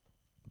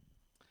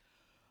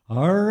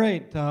All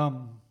right.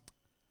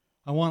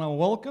 I want to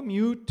welcome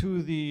you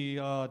to the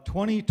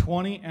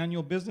 2020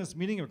 annual business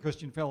meeting of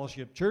Christian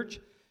Fellowship Church.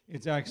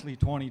 It's actually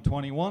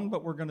 2021,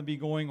 but we're going to be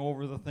going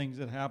over the things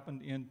that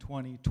happened in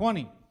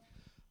 2020.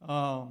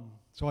 So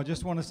I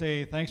just want to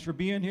say thanks for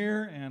being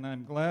here, and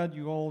I'm glad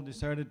you all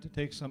decided to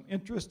take some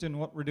interest in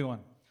what we're doing.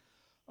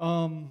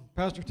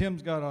 Pastor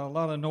Tim's got a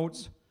lot of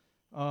notes.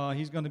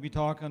 He's going to be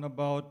talking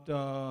about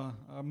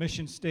a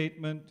mission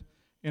statement,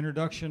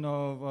 introduction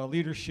of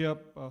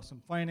leadership,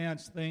 some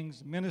finance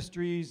things,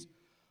 ministries,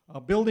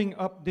 building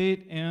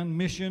update, and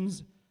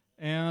missions.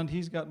 And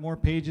he's got more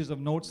pages of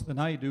notes than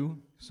I do,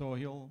 so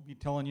he'll be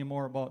telling you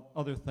more about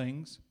other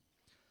things.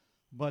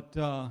 But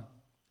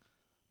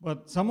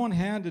someone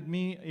handed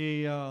me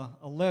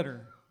a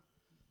letter.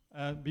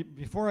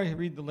 Before I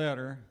read the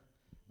letter,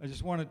 I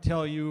just want to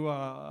tell you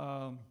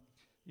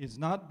it's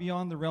not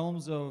beyond the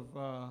realms of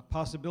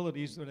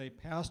possibilities that a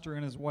pastor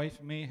and his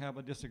wife may have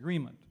a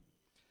disagreement.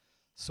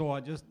 So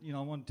I just, I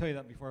want to tell you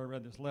that before I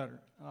read this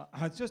letter.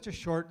 It's just a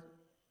short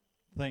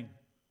thing.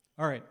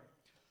 All right.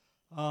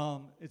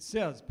 It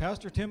says,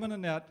 Pastor Tim and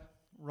Annette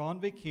were on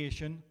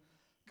vacation,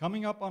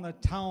 coming up on a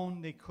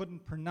town they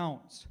couldn't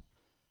pronounce.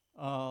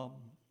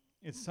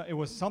 It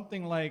was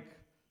something like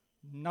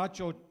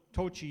Nacho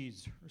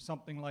Tochis or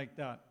something like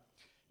that.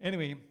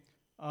 Anyway,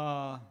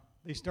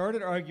 they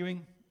started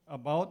arguing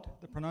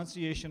about the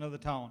pronunciation of the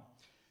town.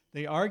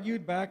 They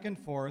argued back and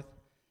forth,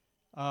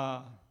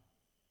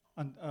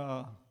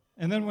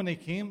 and then when they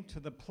came to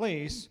the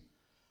place,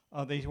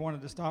 they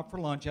wanted to stop for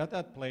lunch at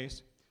that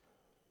place.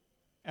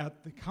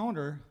 At the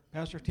counter,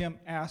 Pastor Tim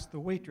asked the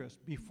waitress,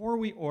 "Before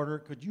we order,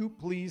 could you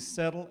please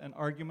settle an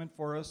argument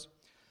for us?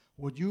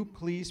 Would you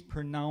please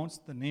pronounce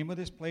the name of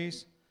this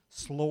place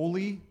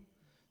slowly?"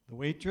 The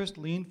waitress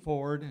leaned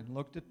forward and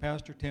looked at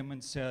Pastor Tim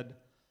and said,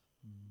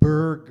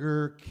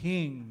 "Burger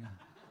King."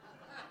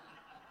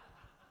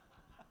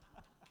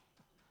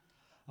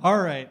 All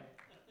right.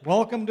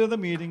 Welcome to the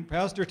meeting.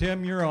 Pastor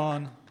Tim, you're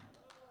on. The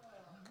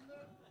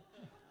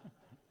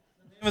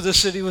name of the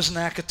city was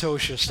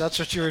Natchitoches. That's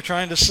what you were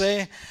trying to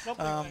say.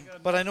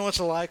 But I know it's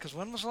a lie, because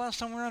when was the last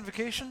time we were on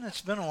vacation? It's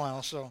been a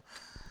while, so.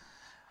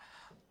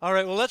 All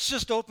right, well, let's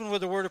just open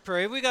with a word of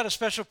prayer. We got a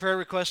special prayer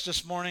request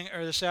this morning,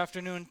 or this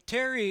afternoon.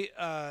 Terry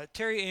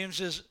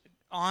Ames's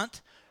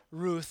aunt,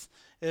 Ruth,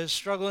 is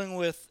struggling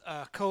with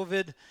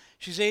COVID.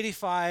 She's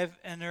 85,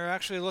 and they're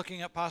actually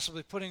looking at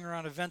possibly putting her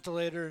on a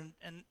ventilator,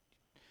 and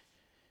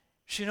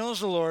she knows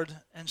the Lord,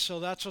 and so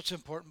that's what's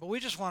important. But we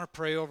just want to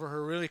pray over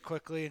her really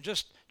quickly and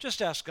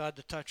just ask God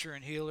to touch her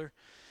and heal her.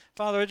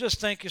 Father, I just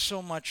thank you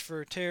so much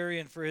for Terry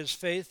and for his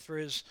faith, for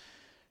his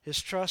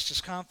trust, his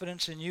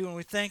confidence in you. And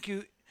we thank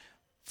you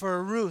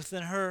for Ruth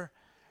and her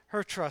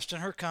trust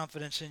and her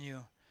confidence in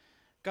you.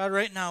 God,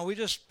 right now, we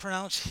just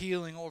pronounce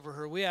healing over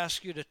her. We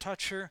ask you to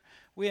touch her.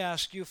 We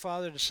ask you,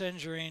 Father, to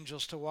send your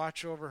angels to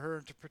watch over her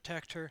and to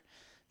protect her.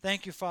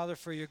 Thank you, Father,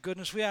 for your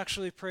goodness. We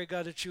actually pray,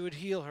 God, that you would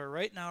heal her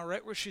right now,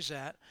 right where she's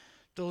at.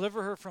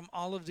 Deliver her from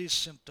all of these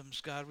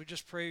symptoms, God. We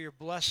just pray your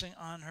blessing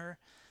on her.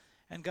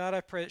 And God, I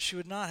pray that she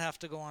would not have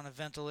to go on a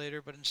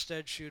ventilator, but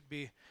instead she would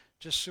be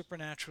just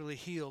supernaturally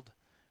healed.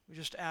 We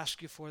just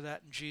ask you for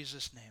that in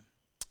Jesus' name.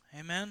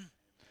 Amen.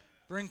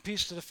 Bring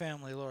peace to the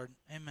family, Lord.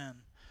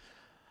 Amen.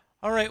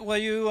 All right, well,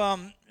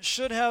 you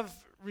should have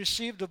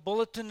received a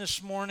bulletin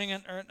this morning,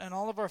 and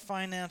all of our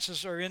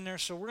finances are in there,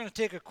 so we're going to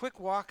take a quick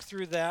walk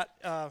through that.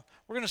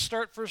 We're going to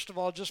start, first of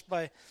all, just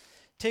by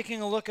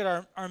taking a look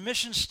at our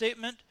mission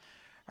statement.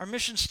 Our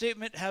mission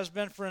statement has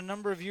been for a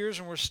number of years,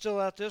 and we're still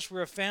at this.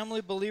 We're a family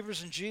of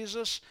believers in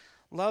Jesus,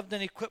 loved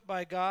and equipped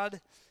by God,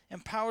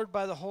 empowered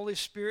by the Holy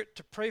Spirit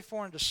to pray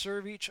for and to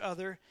serve each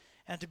other,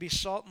 and to be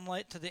salt and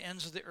light to the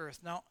ends of the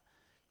earth. Now,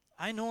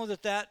 I know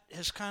that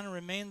has kind of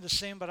remained the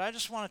same, but I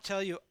just want to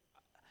tell you,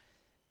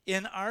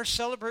 in our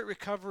Celebrate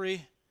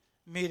Recovery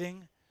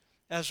meeting,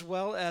 as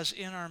well as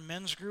in our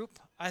men's group,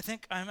 I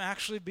think I'm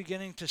actually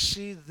beginning to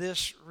see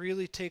this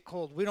really take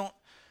hold. We don't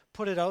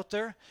put it out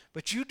there,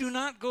 but you do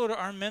not go to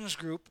our men's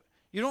group.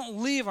 You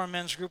don't leave our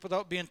men's group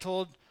without being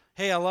told,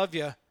 "Hey, I love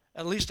you,"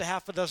 at least a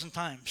half a dozen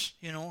times.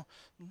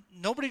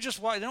 Nobody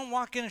they don't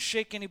walk in and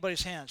shake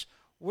anybody's hands.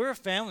 We're a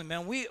family,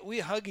 man. We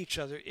hug each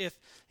other. If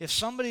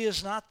somebody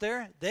is not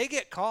there, they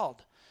get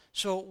called.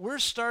 So we're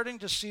starting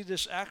to see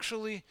this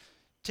actually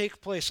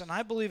take place, and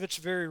I believe it's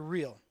very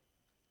real.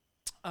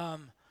 I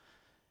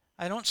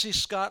don't see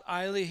Scott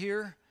Eiley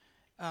here.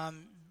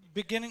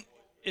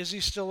 Is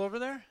he still over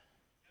there?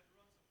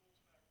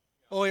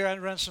 Oh, you're going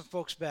to run some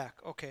folks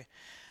back. Okay.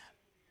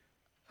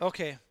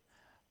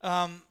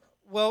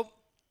 Well,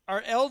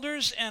 our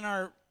elders and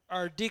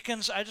our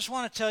deacons, I just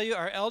want to tell you,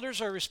 our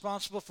elders are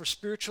responsible for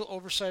spiritual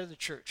oversight of the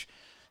church.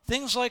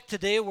 Things like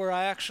today, where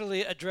I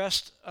actually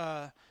addressed,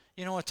 a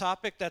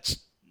topic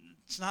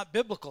it's not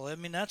biblical. I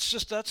mean,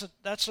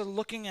 that's a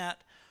looking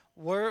at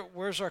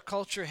where's our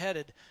culture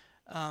headed.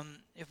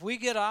 If we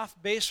get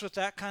off base with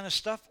that kind of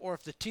stuff, or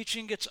if the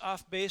teaching gets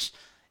off base,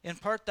 in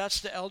part that's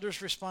the elder's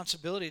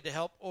responsibility to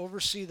help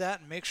oversee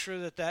that and make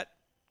sure that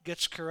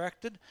gets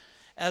corrected,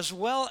 as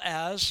well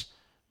as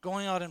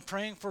going out and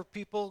praying for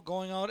people,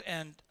 going out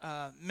and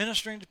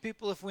ministering to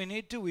people if we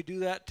need to. We do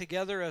that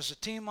together as a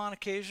team on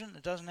occasion.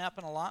 It doesn't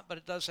happen a lot, but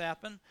it does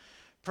happen.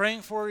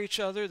 Praying for each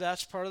other,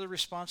 that's part of the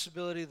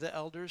responsibility of the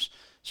elders.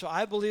 So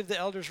I believe the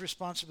elders'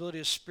 responsibility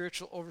is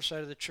spiritual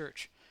oversight of the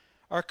church.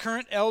 Our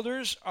current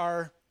elders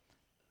are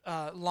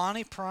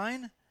Lonnie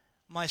Prine,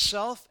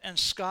 myself, and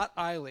Scott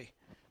Eiley.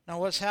 Now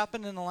what's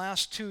happened in the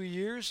last 2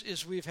 years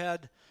is we've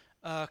had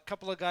a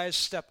couple of guys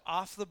step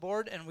off the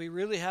board, and we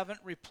really haven't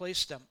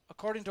replaced them.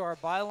 According to our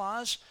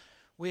bylaws,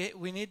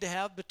 we need to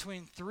have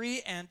between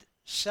 3 and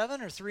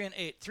 7 or 3 and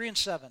 8? 3 and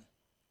 7.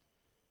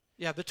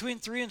 Yeah, between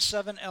 3 and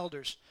 7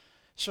 elders.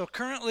 So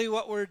currently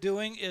what we're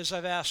doing is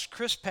I've asked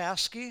Chris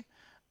Paskey,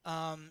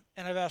 and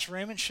I've asked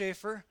Raymond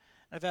Schaefer,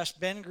 I've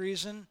asked Ben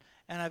Griesen,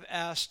 and I've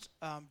asked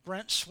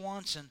Brent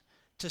Swanson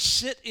to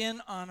sit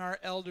in on our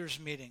elders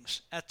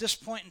meetings. At this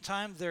point in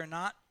time, they're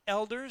not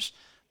elders,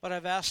 but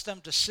I've asked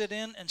them to sit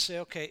in and say,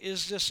 okay,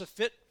 is this a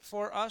fit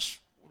for us?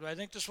 Do I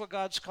think this is what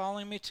God's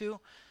calling me to?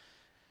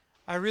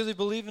 I really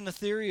believe in the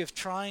theory of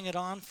trying it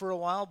on for a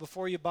while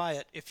before you buy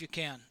it, if you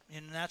can.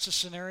 And that's a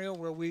scenario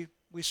where we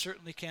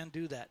certainly can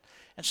do that.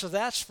 And so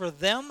that's for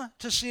them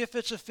to see if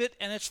it's a fit,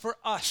 and it's for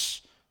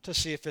us to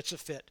see if it's a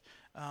fit.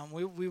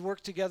 We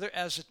work together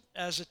as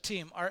a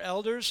team. Our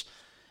elders,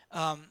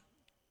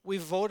 we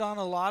vote on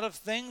a lot of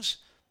things,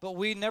 but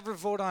we never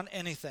vote on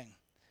anything.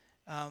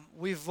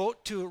 We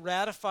vote to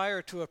ratify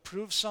or to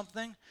approve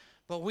something,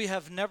 but we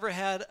have never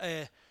had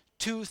a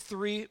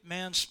 2-3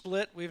 man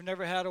split. We've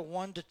never had a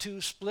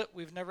 1-2 split.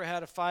 We've never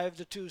had a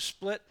 5-2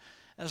 split.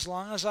 As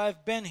long as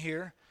I've been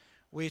here,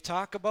 we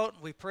talk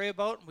about, we pray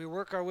about, we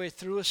work our way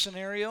through a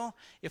scenario.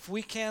 If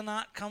we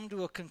cannot come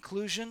to a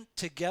conclusion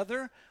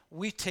together,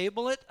 we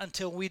table it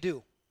until we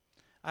do.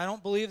 I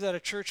don't believe that a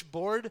church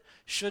board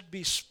should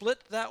be split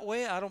that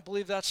way. I don't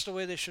believe that's the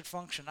way they should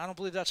function. I don't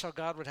believe that's how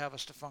God would have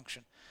us to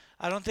function.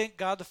 I don't think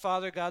God the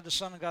Father, God the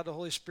Son, and God the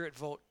Holy Spirit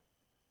vote.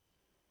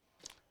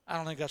 I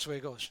don't think that's the way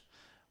it goes.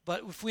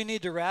 But if we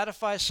need to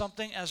ratify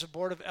something as a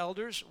board of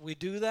elders, we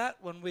do that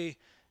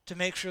to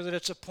make sure that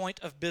it's a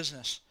point of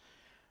business.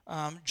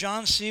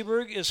 John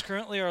Seberg is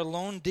currently our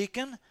lone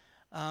deacon.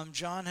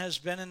 John has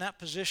been in that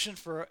position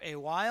for a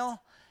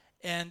while,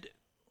 and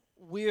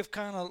we have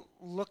kind of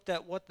looked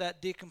at what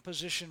that deacon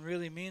position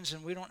really means,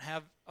 and we don't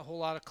have a whole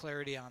lot of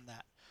clarity on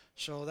that.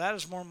 So that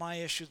is more my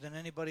issue than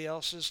anybody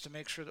else's, to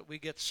make sure that we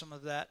get some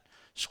of that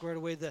squared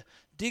away. The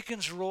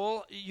deacon's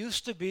role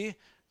used to be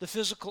the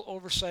physical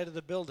oversight of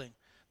the building.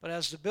 But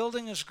as the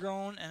building has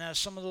grown and as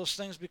some of those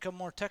things become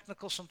more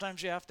technical,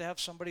 sometimes you have to have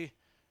somebody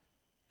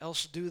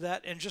else do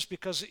that. And just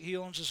because he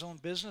owns his own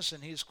business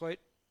and he's quite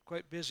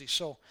busy.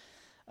 So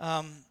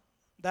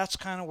that's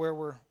kind of where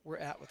we're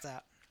at with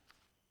that.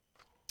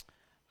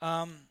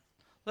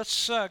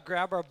 Let's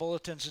grab our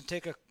bulletins and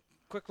take a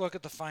quick look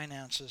at the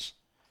finances.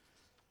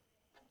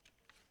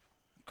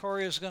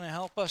 Corey is going to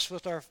help us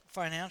with our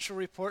financial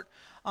report.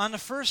 On the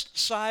first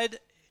side,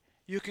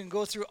 you can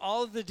go through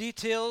all of the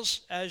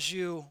details as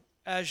you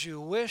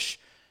wish.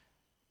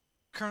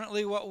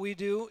 Currently what we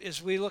do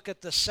is we look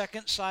at the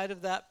second side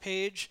of that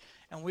page,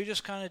 and we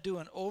just kind of do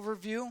an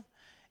overview.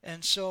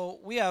 And so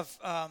we have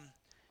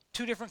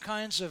two different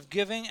kinds of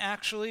giving,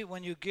 actually.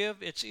 When you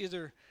give, it's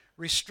either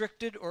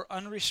restricted or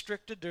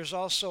unrestricted. There's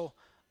also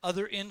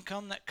other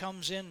income that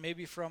comes in,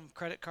 maybe from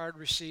credit card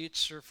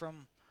receipts or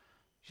from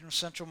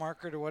Central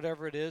Market or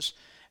whatever it is.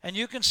 And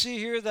you can see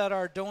here that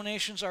our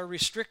donations, our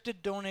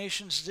restricted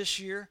donations this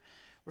year,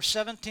 were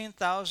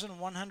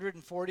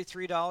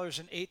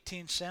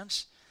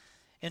 $17,143.18.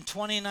 In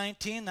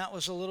 2019, that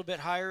was a little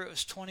bit higher. It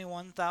was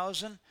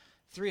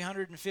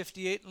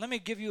 $21,358. Let me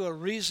give you a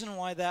reason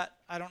why that,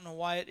 I don't know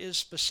why it is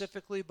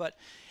specifically, but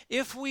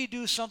if we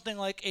do something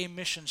like a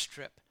missions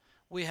trip,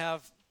 we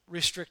have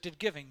restricted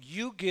giving.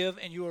 You give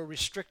and you are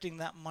restricting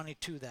that money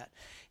to that.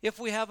 If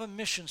we have a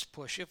missions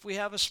push, if we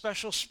have a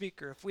special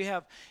speaker,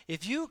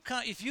 if you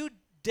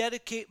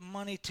dedicate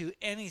money to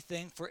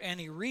anything for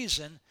any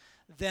reason,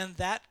 then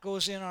that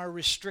goes in our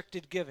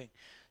restricted giving.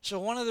 So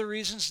one of the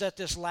reasons that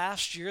this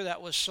last year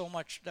that was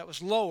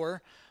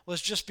lower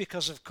was just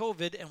because of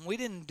COVID, and we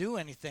didn't do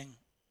anything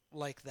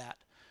like that.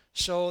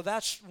 So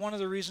that's one of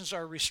the reasons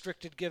our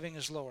restricted giving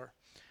is lower.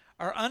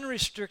 Our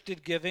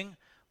unrestricted giving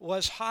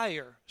was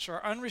higher. So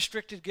our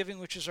unrestricted giving,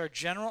 which is our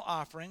general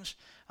offerings,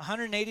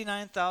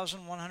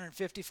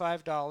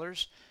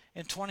 $189,155.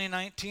 In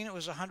 2019, it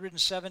was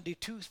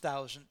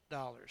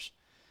 $172,000.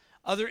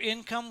 Other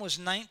income was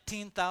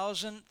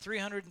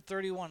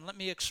 $19,331. Let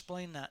me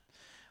explain that.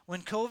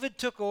 When COVID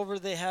took over,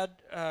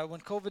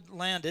 when COVID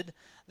landed,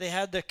 they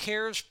had the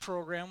CARES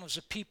program. It was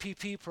a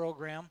PPP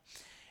program.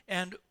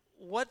 And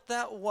what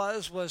that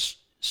was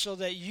so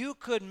that you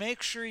could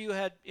make sure you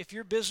had, if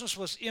your business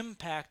was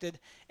impacted,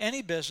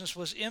 any business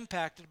was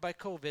impacted by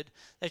COVID,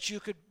 that you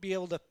could be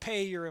able to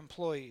pay your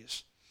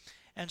employees.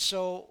 And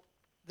so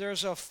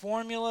there's a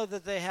formula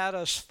that they had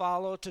us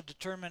follow to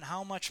determine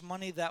how much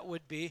money that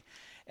would be.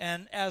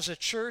 And as a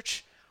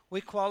church, we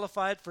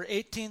qualified for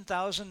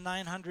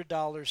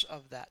 $18,900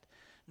 of that.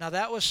 Now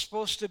that was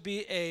supposed to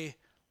be a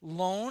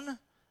loan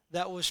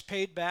that was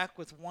paid back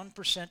with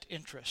 1%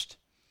 interest,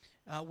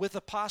 with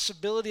a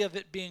possibility of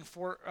it being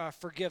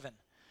forgiven.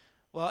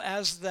 Well,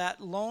 as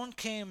that loan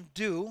came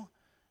due,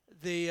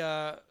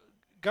 the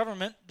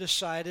government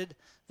decided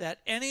that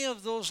any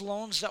of those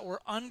loans that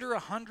were under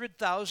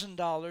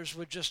 $100,000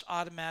 would just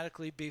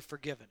automatically be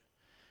forgiven.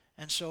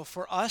 And so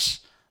for us,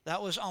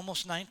 that was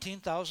almost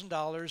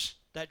 $19,000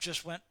 that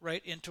just went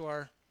right into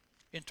our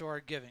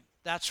giving.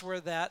 That's where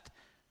that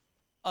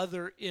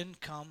other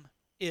income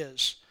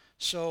is.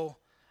 So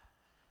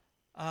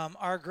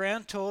our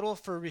grand total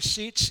for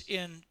receipts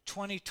in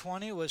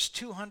 2020 was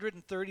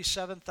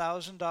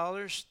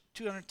 $237,000,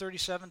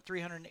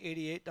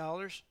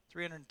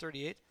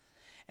 $338.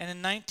 And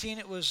in 19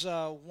 it was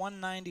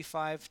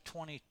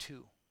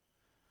 $195.22.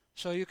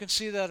 So you can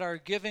see that our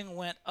giving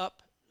went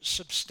up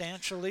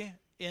substantially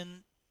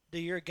in the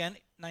year. Again,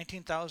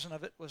 19,000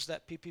 of it was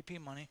that PPP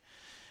money.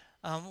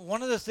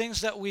 One of the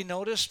things that we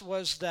noticed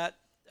was that,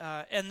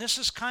 and this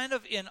is kind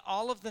of in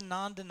all of the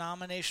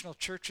non-denominational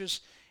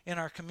churches in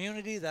our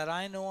community that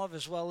I know of,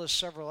 as well as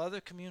several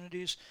other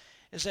communities,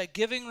 is that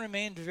giving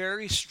remained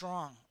very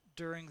strong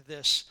during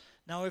this.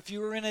 Now, if you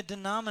were in a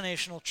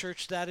denominational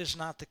church, that is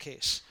not the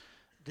case.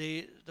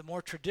 The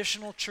more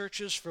traditional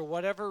churches, for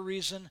whatever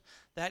reason,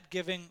 that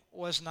giving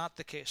was not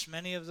the case.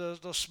 Many of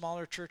those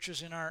smaller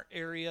churches in our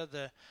area,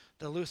 the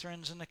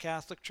Lutherans and the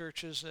Catholic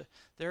churches,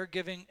 their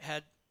giving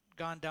had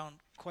gone down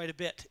quite a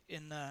bit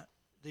in the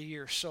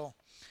year. So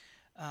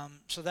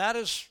that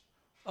is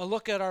a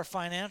look at our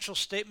financial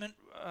statement,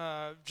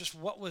 just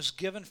what was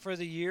given for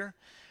the year.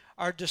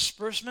 Our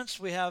disbursements,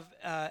 we have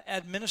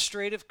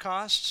administrative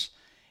costs.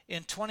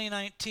 In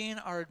 2019,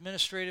 our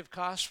administrative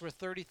costs were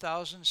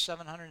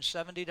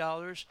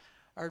 $30,770.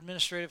 Our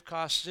administrative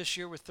costs this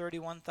year were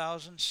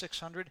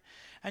 $31,600.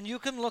 And you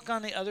can look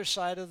on the other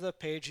side of the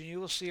page and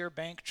you will see our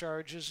bank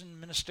charges and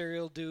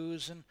ministerial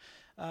dues and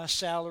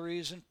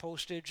salaries and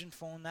postage and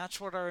phone. That's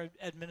what our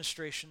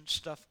administration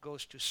stuff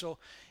goes to. So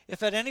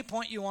if at any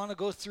point you want to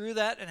go through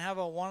that and have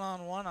a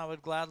one-on-one, I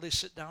would gladly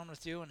sit down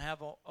with you and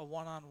have a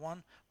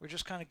one-on-one. We're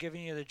just kind of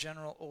giving you the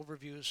general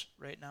overviews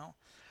right now.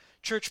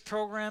 Church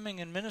programming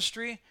and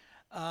ministry.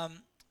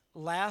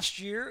 Last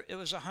year it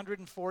was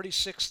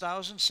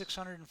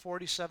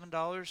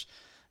 $146,647.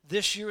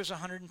 This year is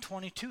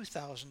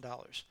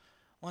 $122,000.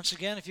 Once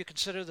again, if you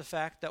consider the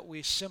fact that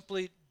we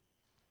simply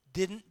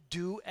didn't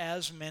do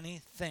as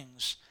many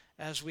things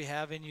as we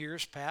have in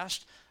years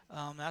past,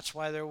 that's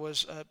why there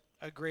was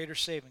a greater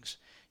savings.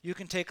 You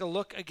can take a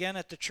look again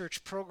at the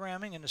church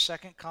programming in the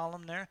second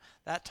column there.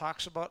 That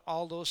talks about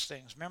all those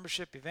things: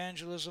 membership,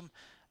 evangelism,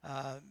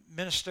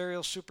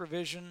 ministerial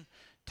supervision,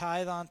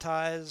 tithe on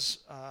tithes,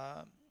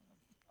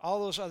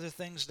 all those other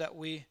things that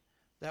we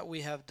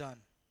have done.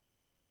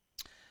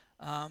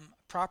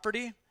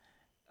 Property,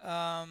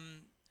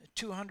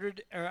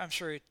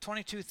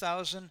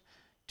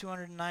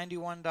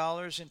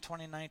 $22,291 in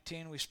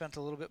 2019. We spent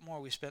a little bit more.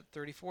 We spent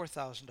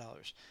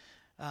 $34,000.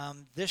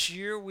 This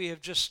year we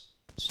have just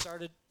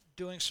started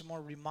doing some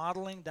more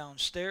remodeling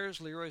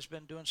downstairs. Leroy's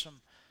been doing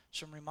some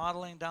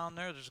remodeling down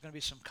there. There's going to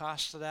be some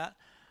costs to that.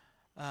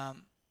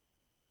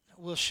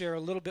 We'll share a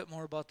little bit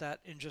more about that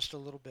in just a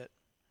little bit.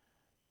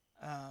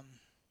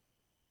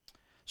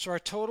 So our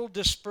total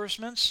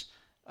disbursements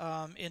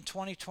in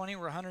 2020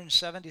 were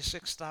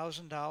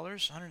 $176,000,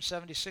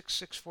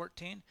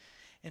 $176,614.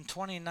 In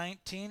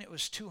 2019, it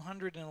was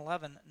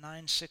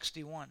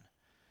 $211,961.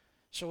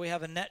 So we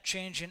have a net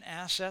change in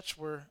assets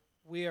where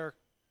we are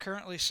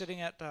currently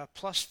sitting at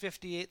plus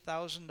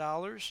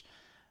 $58,000.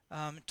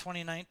 In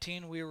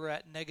 2019, we were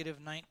at negative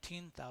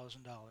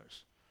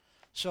 $19,000.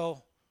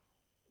 So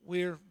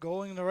we're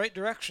going in the right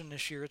direction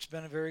this year. It's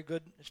been very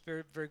good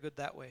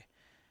that way.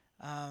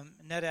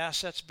 Net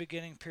assets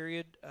beginning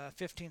period,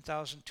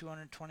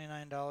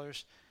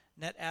 $15,229.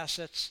 Net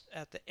assets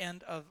at the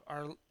end of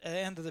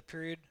the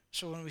period.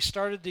 So when we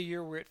started the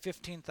year, we're at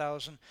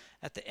 $15,000.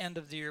 At the end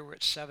of the year, we're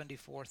at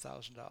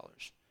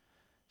 $74,000.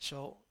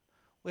 So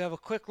we have a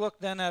quick look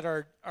then at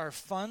our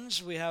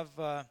funds. We have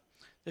the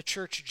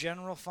church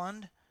general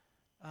fund.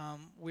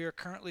 We are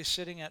currently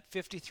sitting at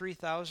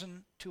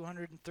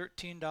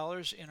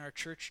 $53,213 in our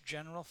church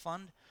general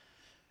fund.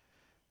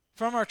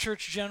 From our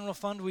church general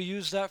fund, we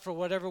use that for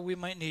whatever we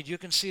might need. You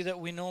can see that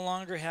we no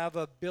longer have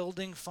a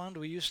building fund.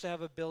 We used to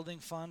have a building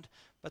fund,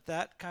 but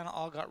that kind of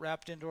all got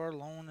wrapped into our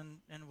loan,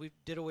 and we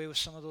did away with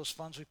some of those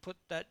funds. We put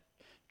that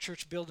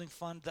church building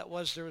fund there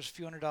was a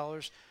few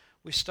 $100s.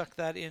 We stuck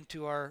that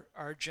into our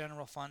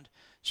general fund.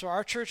 So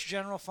our church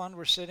general fund,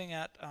 we're sitting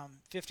at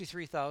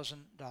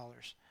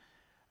 $53,000.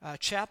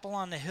 Chapel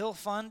on the Hill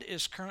fund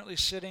is currently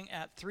sitting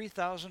at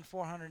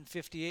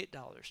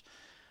 $3,458.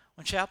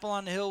 When Chapel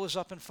on the Hill was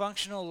up and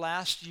functional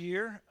last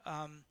year,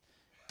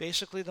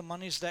 basically the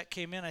monies that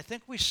came in, I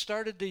think we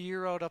started the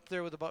year out up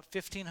there with about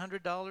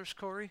 $1,500,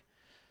 Corey,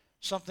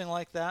 something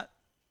like that.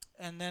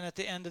 And then at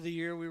the end of the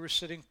year, we were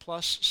sitting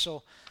plus.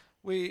 So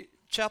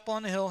Chapel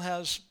on the Hill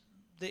has,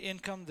 the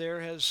income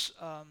there has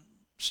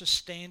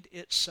sustained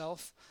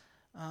itself.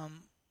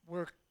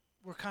 We're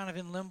kind of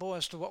in limbo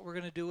as to what we're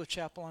going to do with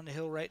Chapel on the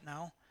Hill right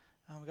now.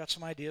 We've got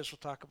some ideas. We'll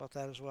talk about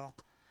that as well.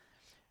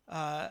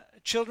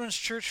 Children's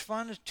Church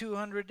Fund is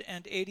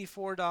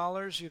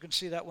 $284. You can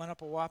see that went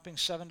up a whopping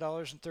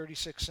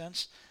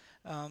 $7.36.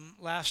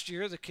 Last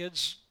year, the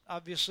kids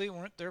obviously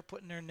weren't there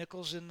putting their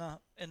nickels in the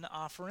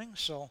offering.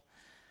 So,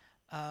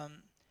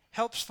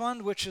 Helps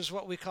Fund, which is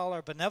what we call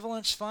our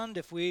benevolence fund,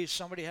 if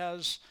somebody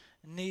has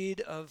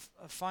need of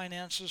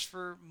finances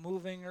for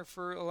moving or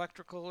for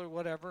electrical or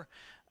whatever,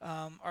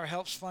 our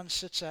Helps Fund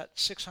sits at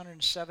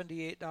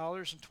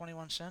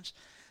 $678.21.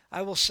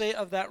 I will say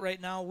of that right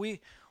now,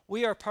 we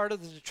are part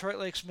of the Detroit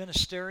Lakes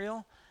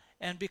Ministerial,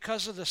 and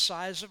because of the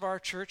size of our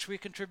church, we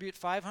contribute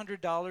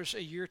 $500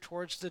 a year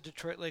towards the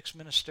Detroit Lakes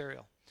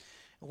Ministerial.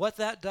 What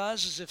that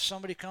does is if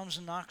somebody comes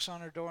and knocks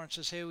on our door and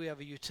says, hey, we have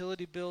a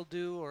utility bill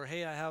due, or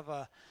hey, I have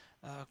a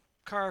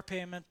car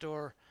payment,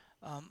 or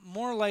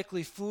more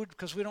likely food,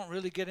 because we don't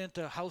really get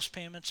into house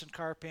payments and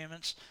car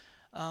payments.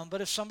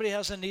 But if somebody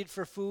has a need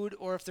for food,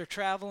 or if they're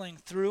traveling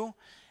through,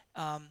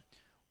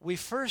 we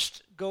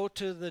first go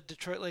to the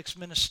Detroit Lakes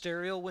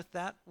Ministerial with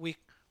that.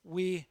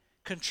 We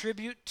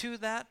contribute to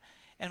that,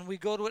 and we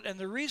go to it. And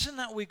the reason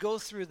that we go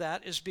through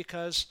that is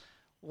because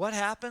what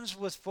happens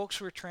with folks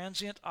who are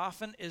transient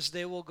often is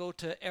they will go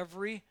to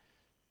every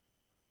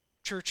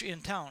church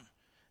in town.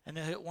 And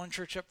they'll hit one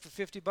church up for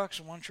 $50,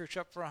 and one church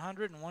up for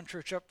 $100, and one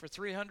church up for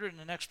 $300, and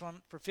the next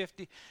one for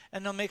 $50,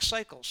 and they'll make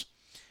cycles.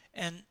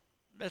 And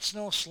that's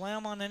no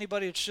slam on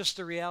anybody, it's just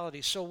the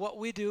reality. So what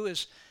we do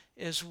is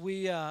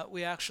we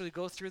actually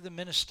go through the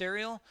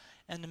ministerial,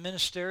 and the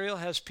ministerial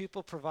has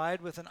people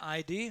provide with an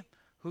ID,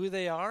 who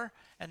they are,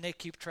 and they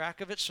keep track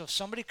of it. So if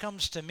somebody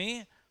comes to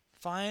me,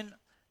 fine.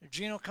 If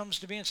Gino comes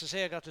to me and says,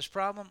 hey, I got this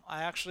problem,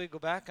 I actually go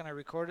back and I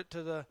record it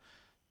to the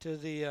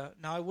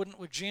now I wouldn't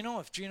with Gino.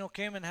 If Gino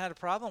came and had a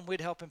problem,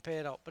 we'd help him pay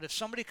it out. But if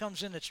somebody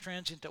comes in that's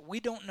transient that we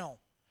don't know,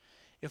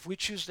 if we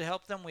choose to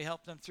help them, we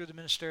help them through the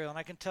ministerial. And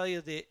I can tell you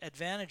the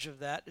advantage of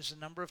that is the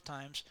number of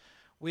times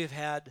we've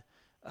had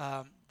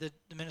the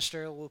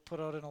ministerial will put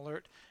out an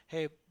alert,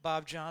 hey,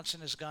 Bob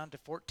Johnson has gone to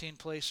 14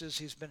 places.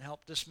 He's been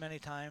helped this many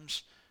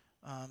times.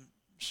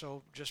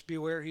 So just be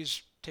aware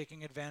he's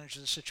taking advantage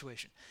of the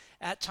situation.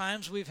 At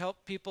times we've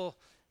helped people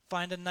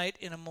find a night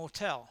in a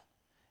motel.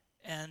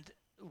 And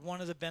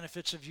one of the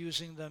benefits of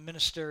using the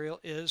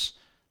ministerial is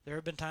there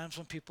have been times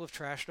when people have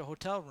trashed a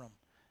hotel room.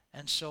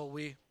 And so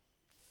we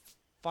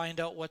find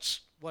out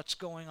what's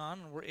going on,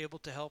 and we're able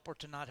to help or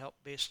to not help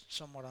based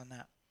somewhat on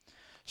that.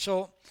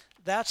 So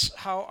that's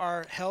how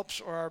our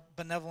helps or our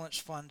benevolence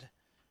fund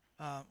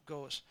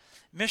goes.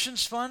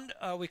 Missions fund,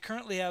 we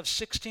currently have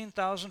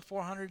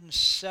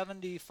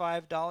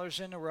 $16,475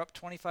 in, and we're up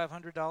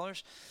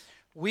 $2,500.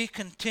 We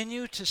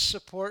continue to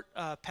support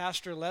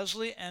Pastor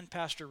Leslie and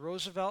Pastor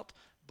Roosevelt,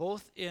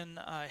 both in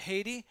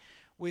Haiti.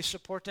 We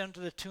support them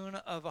to the tune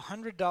of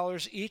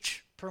 $100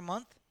 each per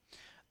month.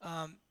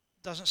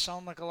 Doesn't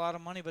sound like a lot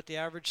of money, but the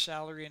average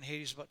salary in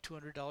Haiti is about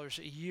 $200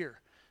 a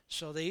year.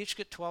 So they each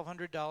get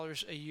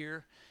 $1,200 a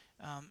year.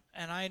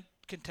 And I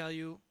can tell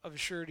you of a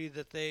surety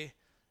that they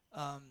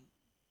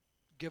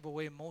give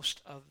away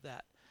most of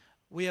that.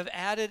 We have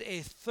added a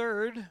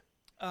third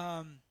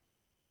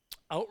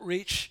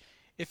outreach,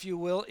 if you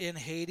will, in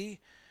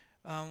Haiti.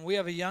 We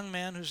have a young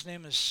man whose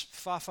name is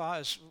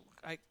Fafa.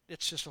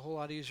 It's just a whole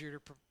lot easier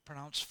to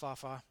pronounce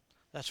Fafa.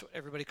 That's what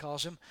everybody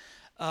calls him.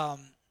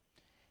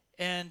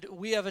 And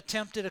we have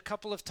attempted a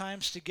couple of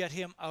times to get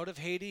him out of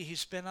Haiti.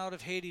 He's been out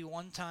of Haiti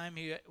one time.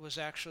 He was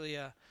actually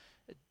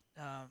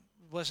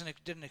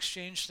did an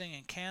exchange thing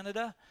in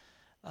Canada.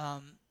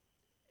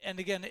 And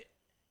again,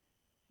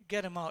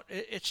 get him out.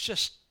 It's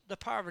just, the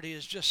poverty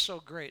is just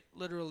so great.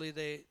 Literally,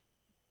 they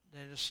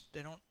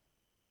don't.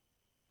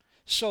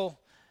 So,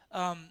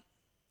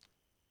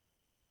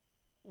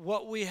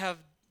 what we have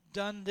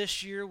done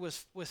this year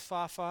with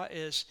Fafa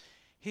is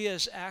he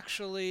is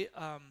actually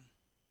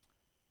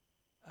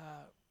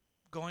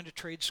going to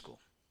trade school.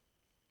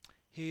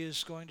 He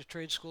is going to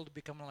trade school to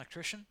become an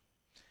electrician,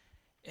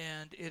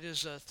 and it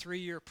is a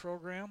 3-year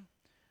program.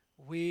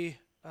 We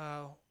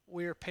are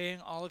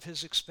paying all of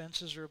his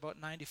expenses, or about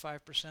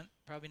 95%,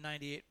 probably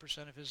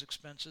 98% of his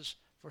expenses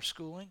for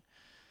schooling.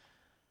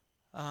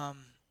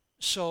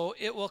 So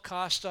it will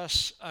cost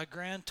us a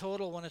grand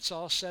total when it's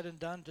all said and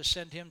done to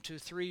send him to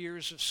 3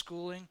 years of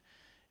schooling.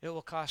 It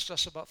will cost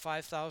us about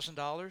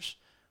 $5,000.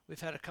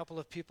 We've had a couple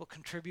of people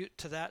contribute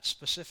to that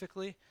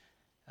specifically.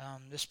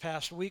 This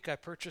past week I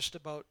purchased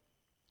about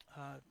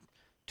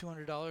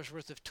 $200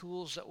 worth of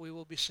tools that we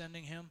will be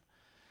sending him.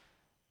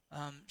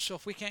 So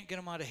if we can't get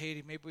him out of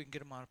Haiti, maybe we can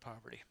get him out of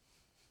poverty.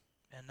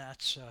 And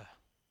that's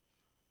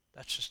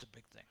just a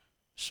big thing.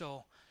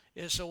 So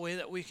it's a way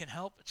that we can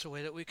help. It's a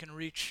way that we can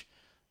reach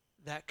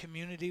that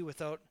community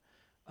without,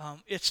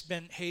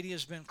 Haiti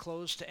has been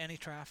closed to any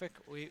traffic.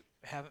 We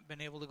haven't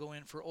been able to go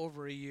in for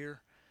over a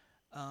year.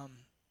 And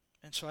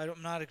so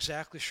I'm not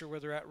exactly sure where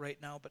they're at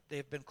right now, but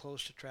they've been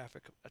closed to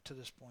traffic to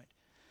this point.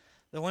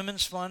 The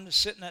Women's Fund is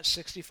sitting at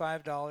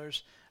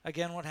 $65.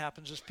 Again, what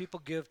happens is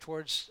people give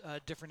towards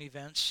different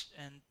events,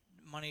 and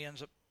money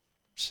ends up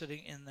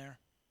sitting in there.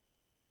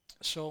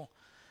 So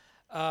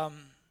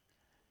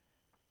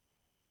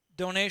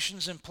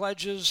donations and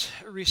pledges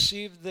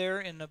received there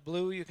in the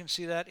blue, you can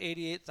see that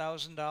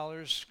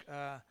 $88,000.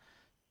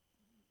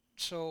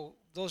 So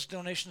those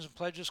donations and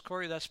pledges,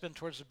 Corey, that's been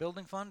towards the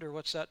building fund, or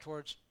what's that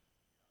towards?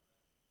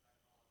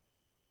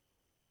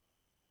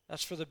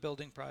 That's for the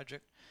building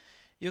project.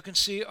 You can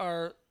see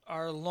our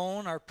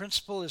loan, our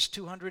principal is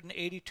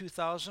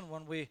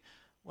 $282,000.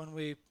 When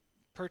we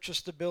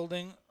purchased the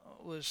building,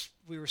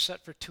 we were set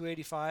for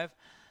 $285,000.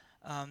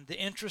 The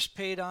interest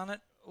paid on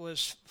it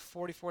was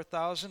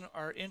 $44,000.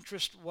 Our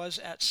interest was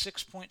at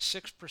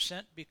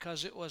 6.6%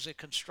 because it was a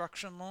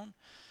construction loan.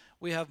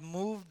 We have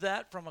moved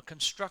that from a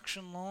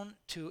construction loan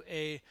to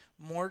a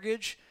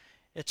mortgage.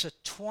 It's a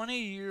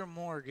 20-year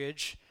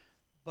mortgage,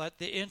 but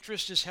the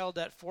interest is held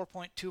at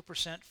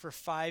 4.2% for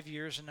 5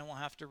 years, and then we'll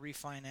have to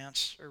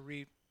refinance or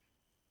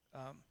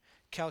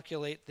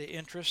calculate the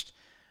interest.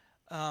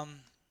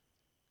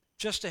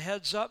 Just a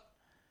heads up,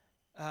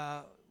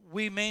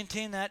 we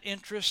maintain that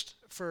interest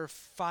for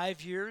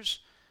 5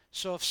 years.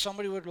 So if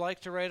somebody would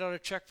like to write out a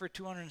check for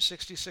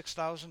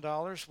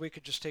 $266,000, we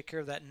could just take care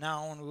of that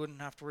now and we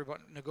wouldn't have to worry about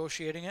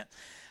negotiating it.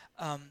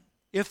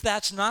 If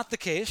that's not the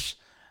case,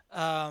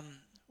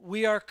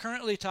 we are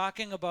currently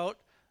talking about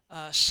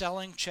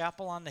selling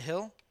Chapel on the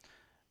Hill.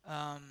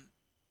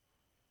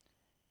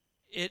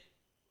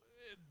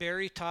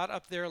 Barry taught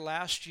up there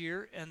last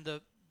year, and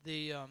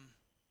the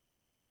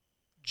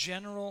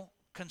general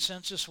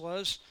consensus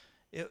was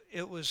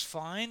it was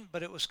fine,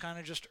 but it was kind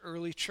of just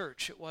early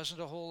church. It wasn't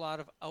a whole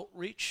lot of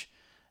outreach,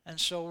 and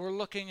so we're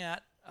looking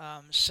at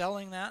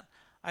selling that.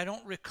 I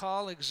don't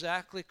recall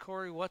exactly,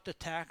 Corey, what the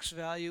tax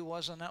value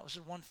was on that. Was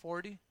it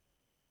 140?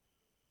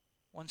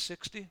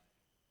 160?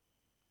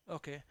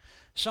 Okay,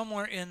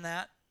 somewhere in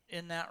that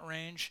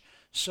range.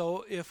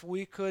 So if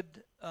we could,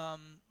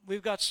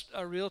 we've got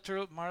a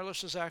realtor,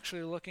 Marlis is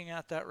actually looking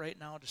at that right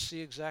now to see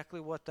exactly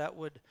what that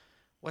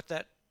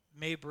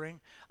may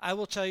bring. I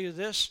will tell you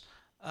this.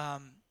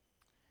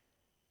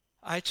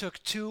 I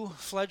took 2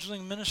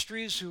 fledgling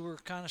ministries who were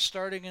kind of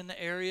starting in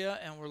the area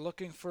and were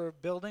looking for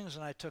buildings,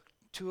 and I took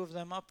 2 of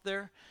them up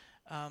there.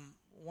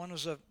 One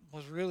was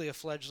really a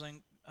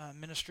fledgling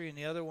ministry, and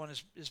the other one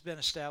has been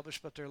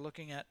established, but they're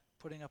looking at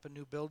putting up a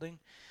new building.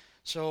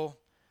 So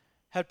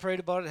had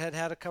prayed about it,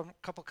 had a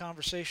couple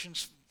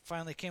conversations,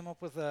 finally came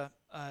up with a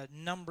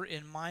number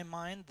in my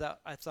mind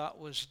that I thought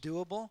was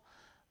doable.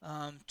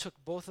 Took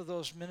both of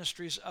those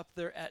ministries up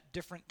there at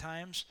different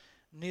times.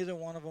 Neither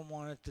one of them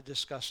wanted to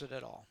discuss it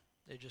at all.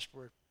 They just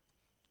were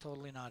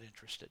totally not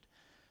interested.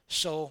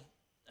 So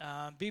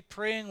be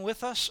praying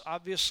with us.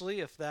 Obviously,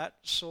 if that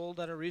sold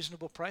at a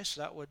reasonable price,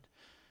 that would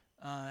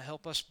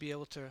help us be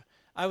able to.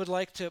 I would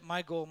like to,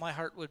 my goal, my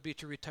heart would be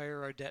to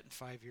retire our debt in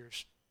 5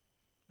 years.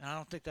 And I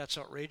don't think that's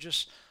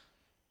outrageous.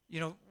 You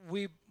know,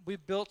 we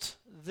built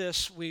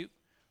this. We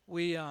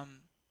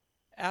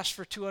asked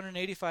for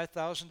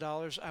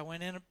 $285,000. I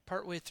went in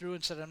partway through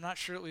and said, I'm not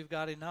sure that we've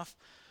got enough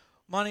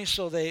money,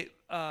 so they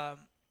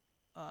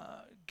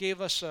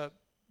gave us a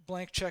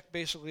blank check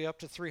basically up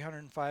to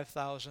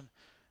 $305,000.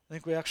 I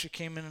think we actually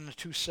came in the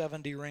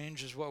 270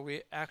 range is what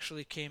we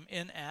actually came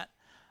in at.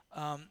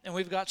 And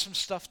we've got some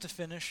stuff to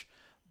finish,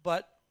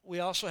 but we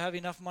also have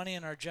enough money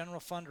in our general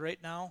fund right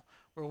now.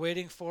 We're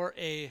waiting for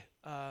a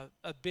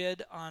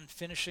bid on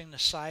finishing the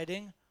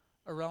siding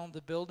around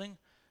the building.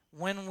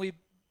 When we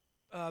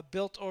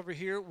built over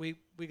here, we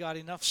got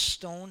enough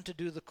stone to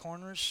do the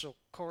corners, so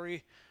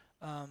Corey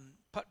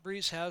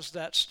Putbreeze has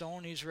that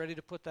stone. He's ready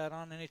to put that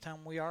on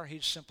anytime we are. He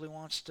simply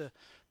wants to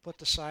put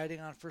the siding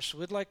on first. So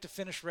we'd like to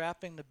finish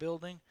wrapping the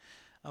building.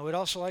 We'd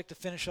also like to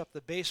finish up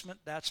the basement.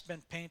 That's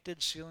been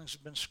painted. Ceilings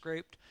have been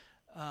scraped.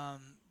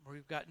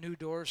 We've got new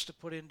doors to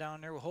put in down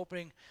there. We're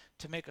hoping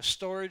to make a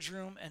storage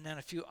room and then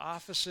a few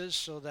offices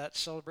so that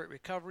Celebrate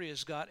Recovery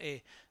has got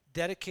a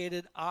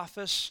dedicated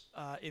office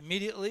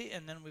immediately,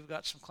 and then we've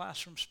got some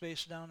classroom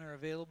space down there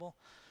available.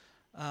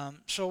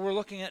 So we're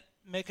looking at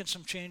making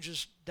some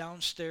changes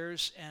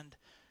downstairs, and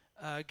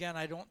again,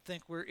 I don't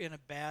think we're in a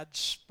bad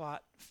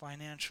spot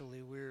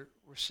financially. We're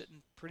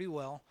sitting pretty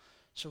well,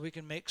 so we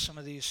can make some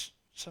of these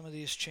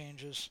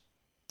changes.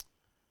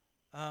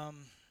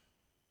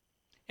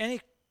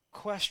 Any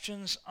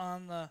questions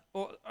on the?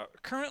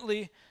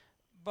 Currently,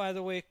 by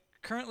the way,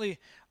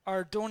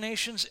 our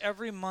donations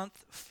every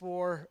month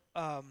for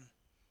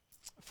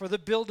the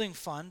building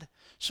fund.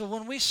 So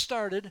when we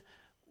started,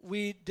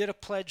 we did a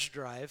pledge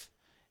drive,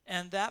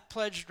 and that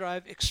pledge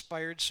drive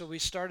expired. So we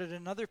started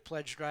another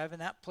pledge drive,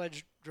 and that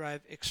pledge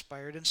drive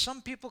expired. And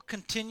some people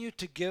continue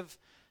to give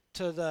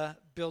to the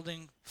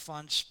building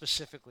fund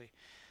specifically.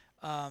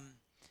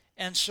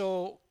 And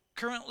so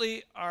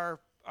currently our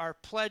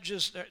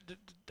pledges,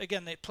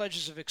 again, the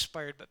pledges have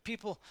expired, but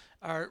people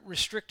are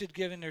restricted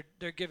giving.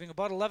 They're giving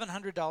about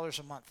 $1,100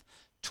 a month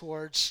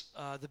towards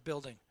the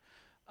building.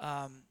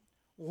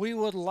 We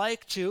would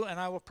like to, and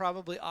I will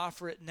probably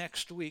offer it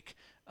next week,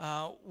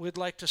 we'd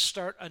like to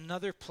start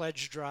another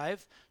pledge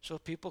drive so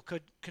people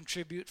could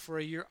contribute for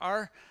a year.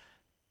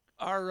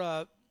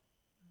 Our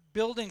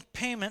building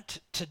payment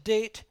to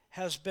date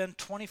has been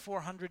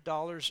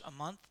 $2,400 a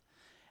month,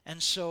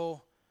 and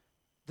so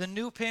The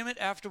new payment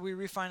after we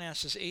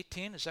refinance is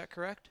 18, is that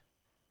correct?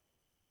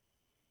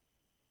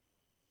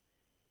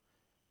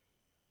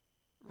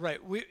 Right.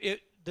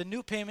 The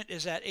new payment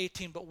is at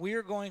 18, but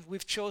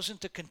we've chosen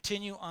to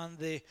continue on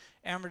the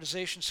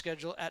amortization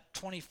schedule at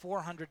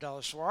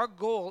 $2,400. So our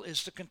goal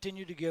is to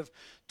continue to give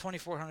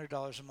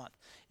 $2,400 a month.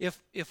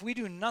 If we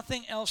do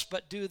nothing else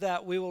but do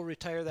that, we will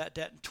retire that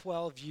debt in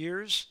 12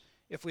 years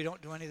if we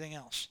don't do anything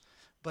else.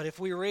 But if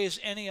we raise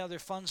any other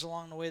funds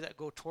along the way that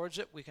go towards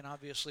it, we can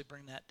obviously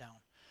bring that down.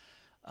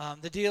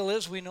 The deal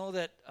is we know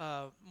that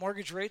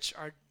mortgage rates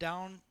are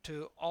down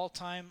to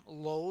all-time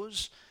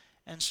lows.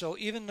 And so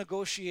even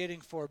negotiating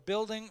for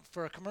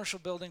a commercial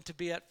building to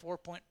be at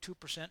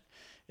 4.2%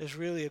 is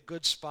really a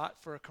good spot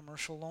for a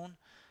commercial loan.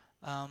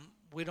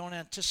 We don't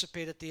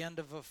anticipate at the end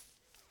of a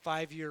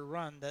 5-year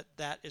run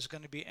that is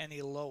going to be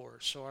any lower.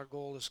 So our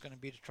goal is going to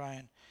be to try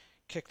and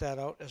kick that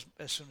out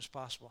as soon as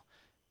possible.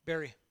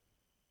 Barry.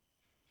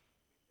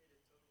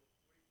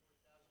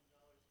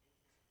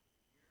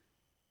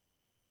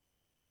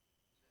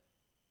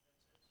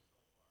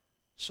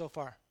 So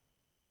far.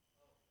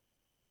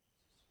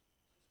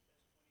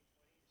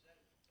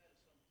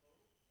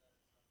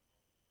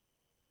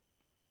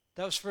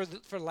 That was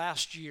for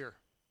last year.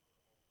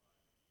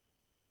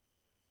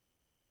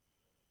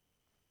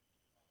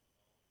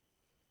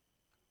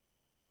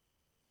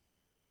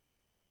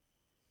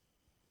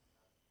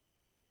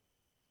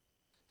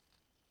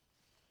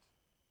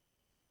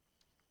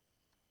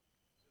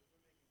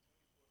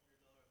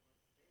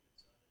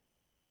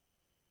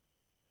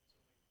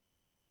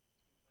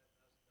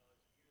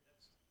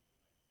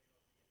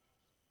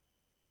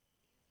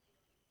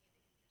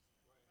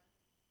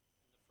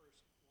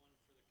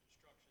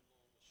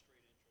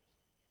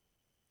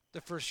 The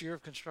first year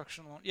of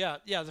construction loan. Yeah,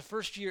 the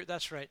first year,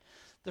 that's right.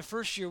 The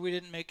first year we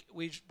didn't make,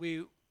 we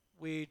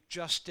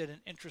just did an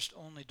interest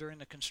only during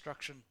the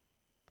construction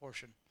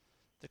portion.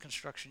 The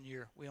construction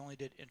year, we only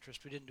did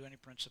interest. We didn't do any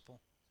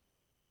principal.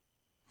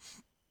 How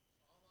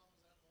long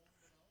has that loan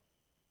been out?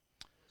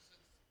 Since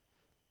the original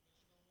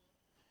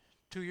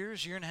one? 2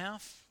 years, year and a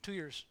half, 2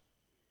 years.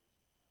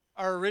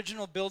 Our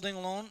original building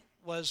loan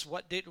was,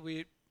 what date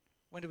when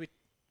did we,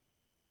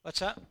 what's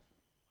that?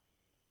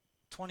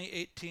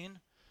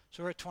 2018.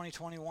 So we're at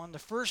 2021. The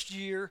first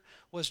year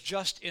was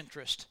just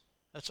interest.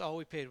 That's all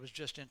we paid was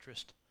just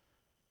interest.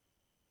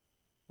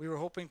 We were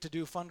hoping to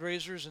do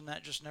fundraisers, and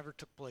that just never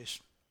took place.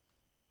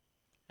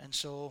 And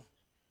so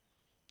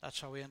that's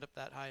how we end up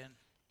that high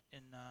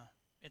in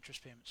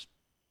interest payments.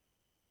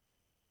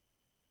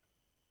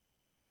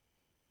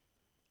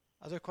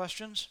 Other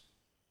questions?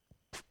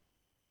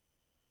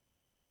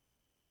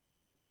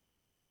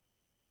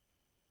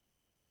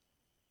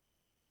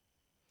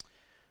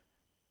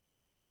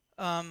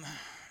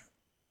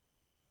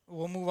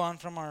 We'll move on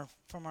from our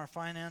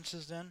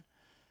finances then.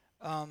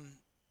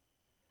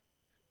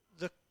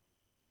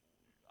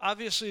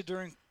 Obviously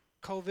during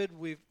COVID,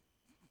 we've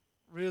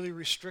really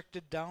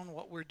restricted down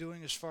what we're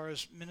doing as far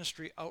as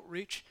ministry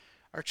outreach.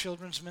 Our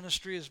children's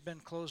ministry has been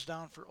closed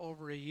down for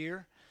over a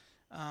year.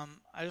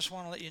 I just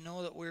want to let you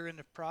know that we're in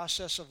the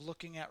process of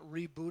looking at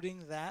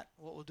rebooting that.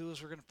 What we'll do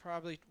is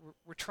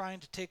we're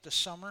trying to take the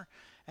summer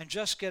and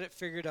just get it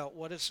figured out.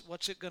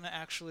 What's it going to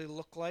actually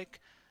look like?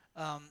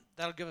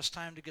 That'll give us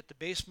time to get the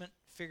basement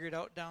figured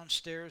out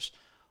downstairs.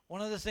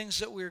 One of the things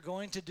that we're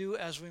going to do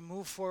as we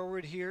move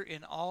forward here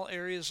in all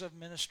areas of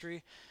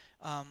ministry,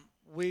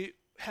 we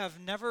have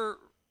never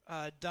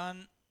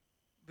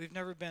we've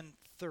never been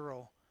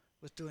thorough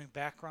with doing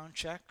background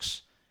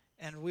checks,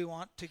 and we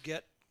want to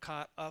get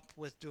caught up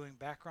with doing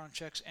background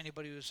checks.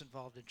 Anybody who's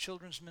involved in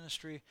children's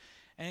ministry,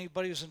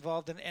 anybody who's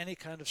involved in any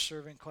kind of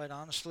serving, quite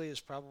honestly,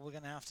 is probably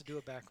going to have to do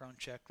a background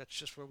check. That's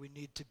just where we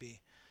need to be.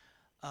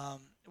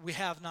 We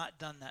have not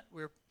done that.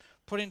 We're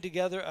putting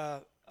together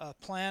a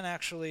plan.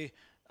 Actually,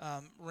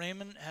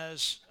 Raymond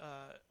has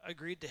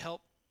agreed to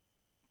help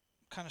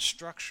kind of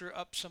structure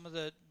up some of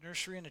the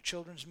nursery and the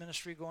children's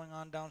ministry going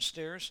on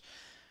downstairs.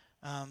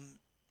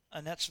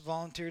 Annette's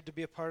volunteered to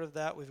be a part of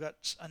that. We've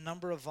got a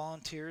number of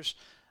volunteers.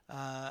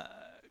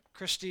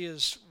 Christy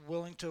is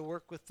willing to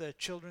work with the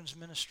children's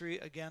ministry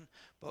again,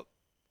 but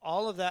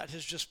all of that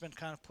has just been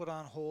kind of put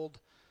on hold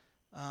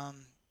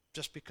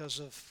just because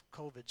of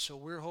COVID. So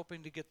we're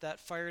hoping to get that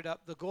fired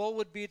up. The goal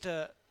would be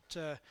to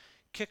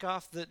kick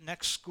off the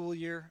next school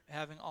year,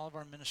 having all of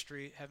our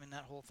ministry, having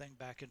that whole thing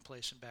back in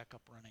place and back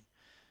up running.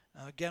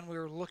 Again, we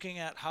were looking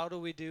at how do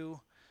we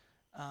do,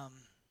 let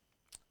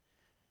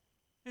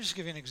me just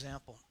give you an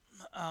example.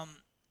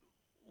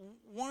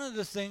 One of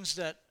the things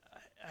that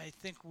I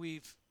think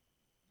we've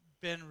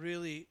been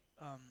really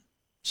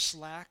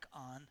slack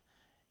on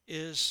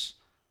is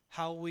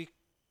how we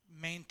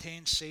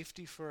maintain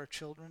safety for our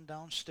children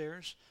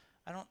downstairs.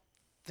 I don't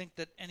think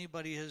that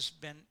anybody has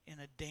been in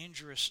a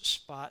dangerous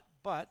spot,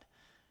 but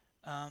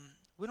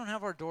we don't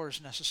have our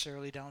doors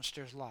necessarily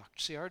downstairs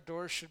locked. See, our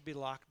doors should be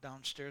locked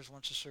downstairs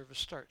once the service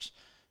starts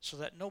so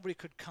that nobody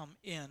could come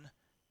in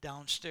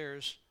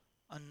downstairs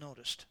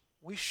unnoticed.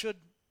 We should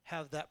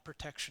have that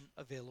protection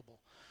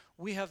available.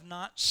 We have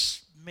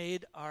not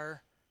made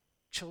our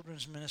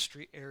children's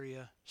ministry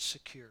area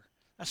secure.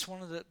 That's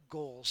one of the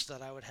goals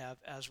that I would have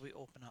as we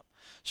open up.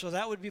 So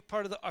that would be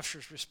part of the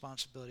usher's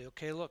responsibility.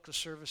 Okay, look, the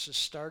service has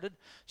started.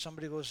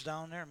 Somebody goes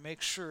down there and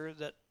makes sure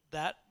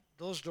that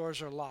those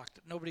doors are locked,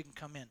 that nobody can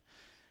come in.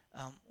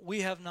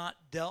 We have not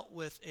dealt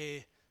with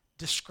a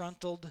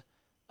disgruntled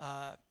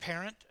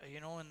parent,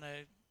 in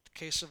the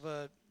case of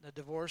a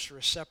divorce or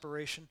a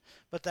separation,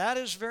 but that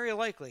is very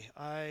likely.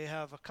 I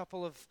have a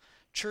couple of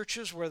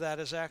churches where that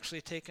has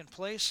actually taken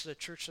place. The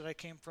church that I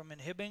came from in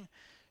Hibbing,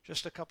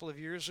 just a couple of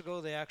years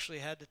ago, they actually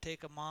had to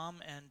take a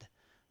mom, and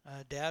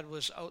dad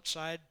was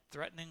outside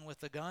threatening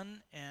with a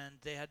gun, and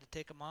they had to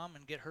take a mom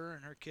and get her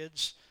and her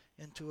kids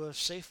into a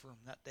safe room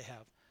that they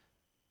have.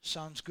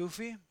 Sounds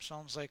goofy.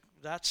 Sounds like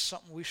that's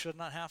something we should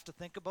not have to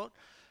think about.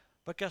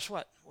 But guess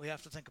what? We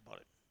have to think about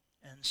it.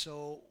 And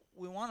so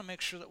we want to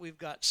make sure that we've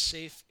got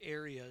safe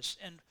areas.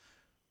 And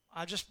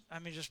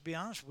just be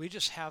honest, we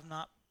just have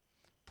not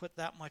put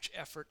that much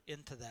effort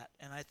into that.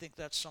 And I think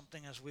that's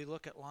something, as we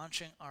look at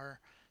launching our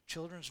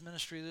children's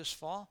ministry this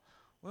fall,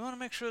 we want to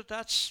make sure that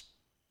that's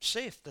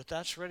safe, that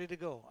that's ready to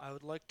go. I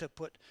would like to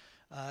put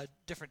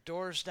different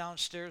doors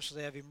downstairs so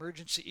they have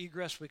emergency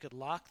egress. We could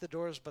lock the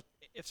doors, but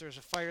if there's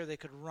a fire, they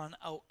could run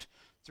out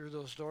through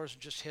those doors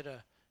and just hit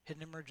an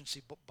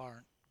emergency bar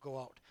and go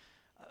out.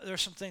 There are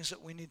some things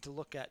that we need to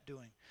look at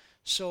doing.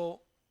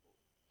 So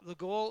the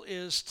goal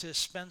is to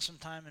spend some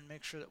time and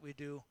make sure that we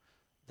do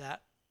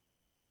that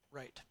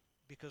right,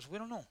 because we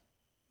don't know.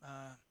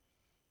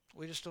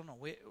 We just don't know.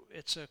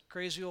 It's a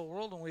crazy old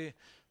world, and we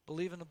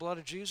believe in the blood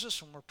of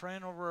Jesus, and we're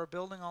praying over our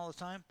building all the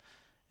time,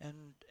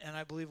 and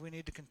I believe we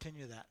need to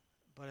continue that.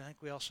 But I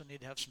think we also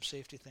need to have some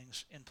safety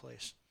things in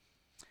place.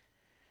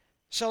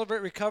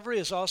 Celebrate Recovery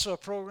is also a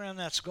program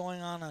that's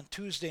going on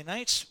Tuesday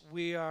nights.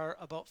 We are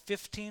about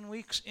 15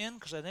 weeks in,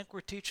 because I think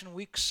we're teaching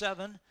week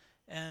 7,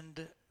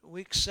 and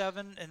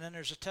then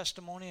there's a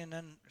testimony, and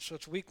then so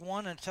it's week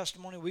 1 and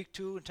testimony, week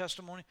 2 and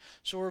testimony.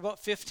 So we're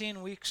about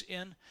 15 weeks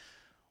in.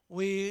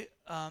 We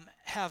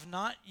have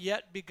not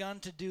yet begun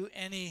to do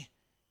any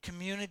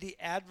community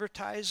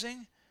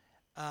advertising.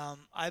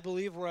 I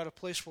believe we're at a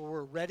place where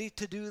we're ready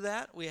to do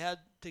that. We had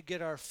to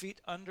get our feet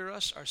under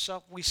us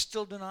ourselves. We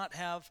still do not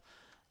have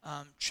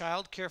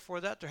child care for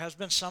that. There has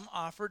been some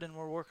offered, and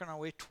we're working our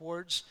way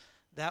towards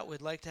that.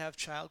 We'd like to have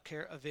child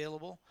care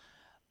available.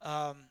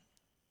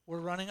 We're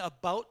running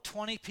about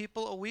 20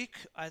 people a week.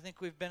 I think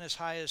we've been as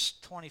high as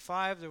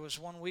 25. There was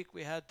one week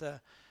we had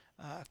to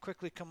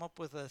quickly come up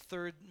with a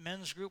third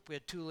men's group. We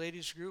had 2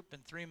 ladies group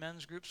and 3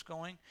 men's groups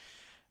going.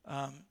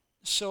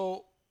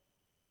 So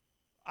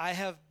I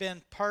have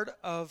been part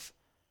of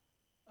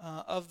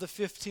the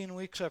 15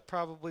 weeks. I've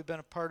probably been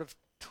a part of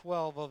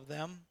 12 of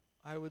them,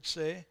 I would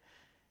say.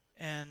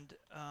 And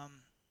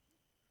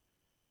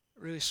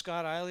really,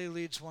 Scott Eiley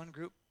leads one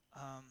group.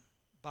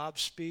 Bob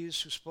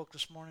Spees, who spoke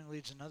this morning,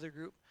 leads another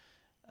group.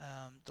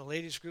 The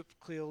ladies group,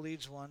 Cleo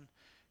leads one.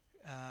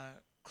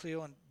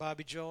 Cleo and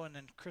Bobby Joe, and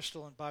then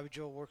Crystal and Bobby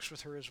Joe works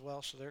with her as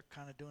well, so they're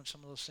kind of doing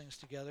some of those things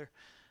together.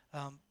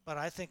 But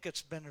I think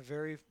it's been a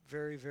very,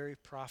 very, very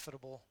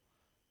profitable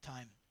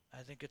time.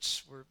 I think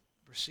we're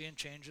seeing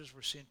changes.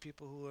 We're seeing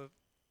people who have.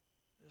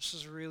 This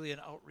is really an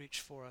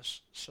outreach for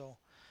us. So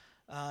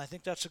I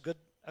think that's a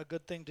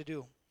good thing to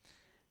do.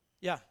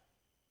 Yeah.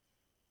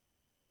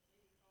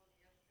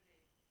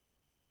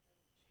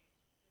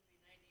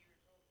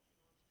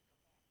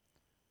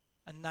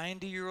 A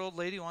 90-year-old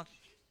lady wants.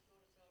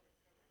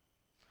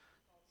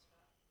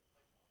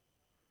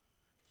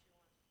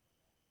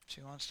 She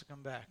wants to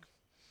come back.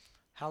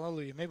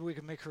 Hallelujah. Maybe we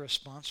can make her a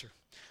sponsor.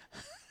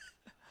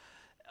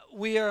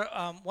 We are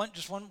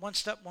one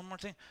step, one more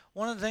thing.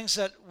 One of the things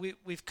that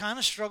we've kind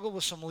of struggled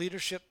with some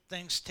leadership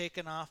things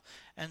taken off,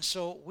 and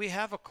so we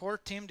have a core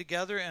team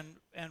together,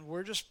 and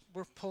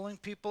we're pulling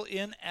people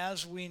in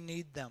as we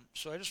need them.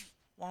 So I just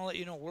want to let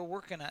you know we're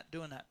working at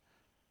doing that.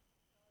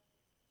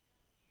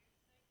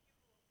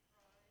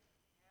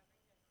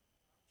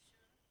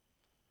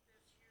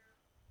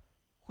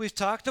 We've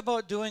talked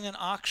about doing an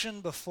auction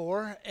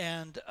before,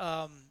 and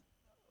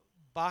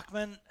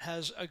Bachman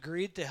has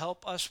agreed to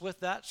help us with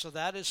that, so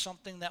that is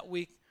something that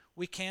we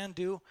can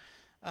do.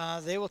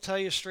 They will tell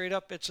you straight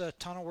up it's a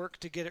ton of work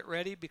to get it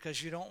ready,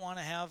 because you don't want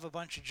to have a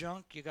bunch of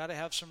junk. You got to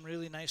have some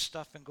really nice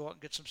stuff and go out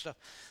and get some stuff.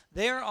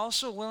 They are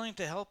also willing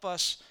to help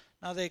us.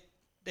 Now, they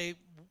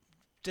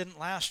didn't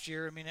last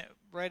year,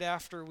 right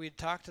after we'd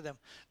talked to them,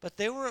 but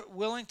they were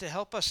willing to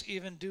help us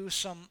even do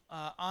some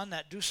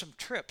do some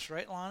trips,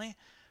 right, Lonnie?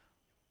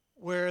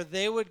 Where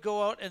they would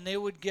go out and they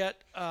would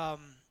get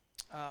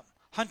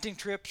hunting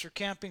trips or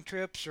camping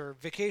trips or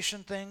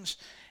vacation things.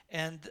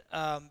 And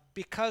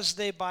because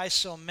they buy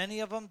so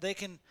many of them, they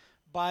can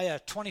buy a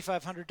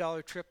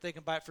 $2,500 trip. They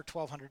can buy it for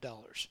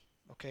 $1,200,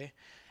 okay?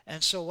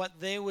 And so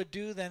what they would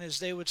do then is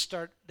they would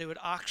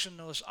auction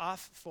those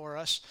off for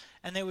us,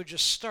 and they would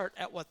just start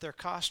at what their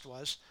cost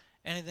was.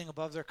 Anything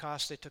above their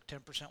cost, they took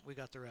 10%, we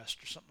got the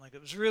rest, or something like that.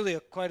 It was really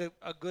quite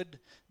a good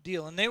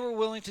deal. And they were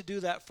willing to do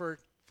that for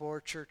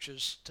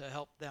churches to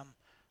help them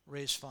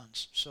raise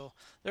funds. So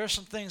there are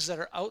some things that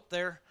are out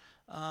there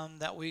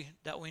that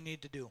we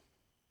need to do.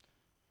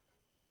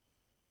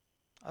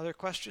 Other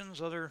questions?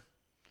 So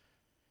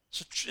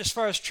as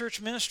far as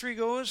church ministry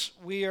goes,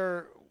 we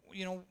are,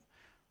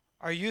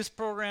 our youth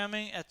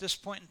programming at this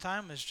point in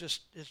time is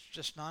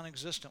just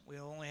non-existent. We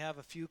only have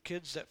a few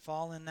kids that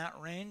fall in that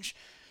range.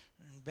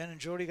 And Ben and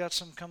Jody got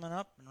some coming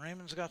up, and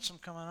Raymond's got some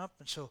coming up,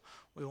 and so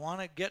we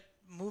want to get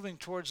moving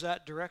towards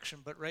that direction.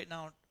 But right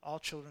now, all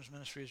children's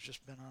ministry has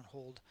just been on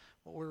hold.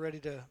 But we're ready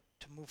to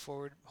move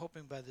forward,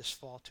 hoping by this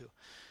fall too.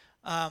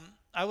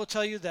 I will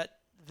tell you that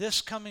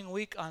this coming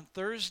week on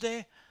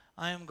Thursday,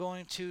 I am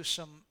going to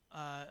some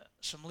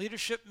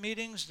leadership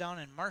meetings down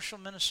in Marshall,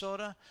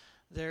 Minnesota.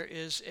 There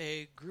is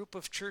a group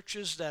of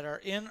churches that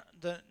are in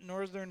the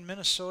northern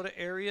Minnesota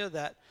area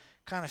that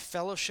kind of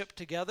fellowship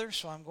together.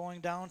 So I'm going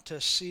down to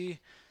see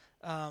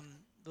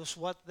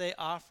what they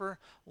offer.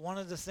 One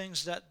of the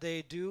things that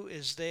they do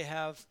is they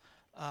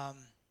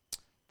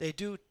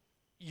do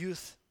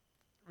youth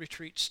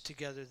retreats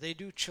together. They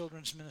do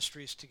children's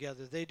ministries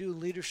together. They do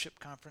leadership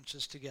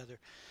conferences together.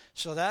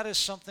 So that is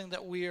something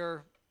that we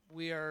are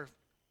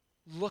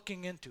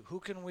looking into. Who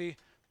can we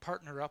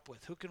partner up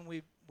with? Who can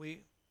we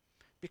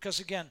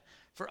because again,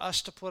 for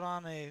us to put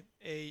on a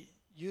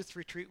youth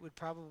retreat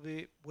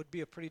would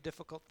be a pretty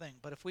difficult thing.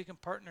 But if we can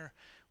partner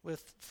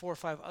with 4 or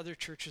 5 other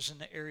churches in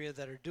the area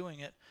that are doing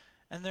it,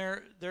 and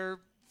they're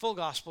full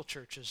gospel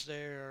churches,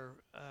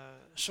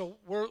 so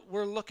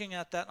we're looking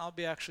at that, and I'll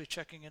be actually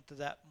checking into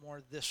that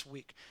more this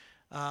week.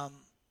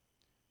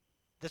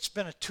 That's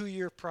been a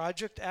 2-year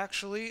project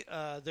actually.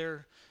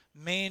 Their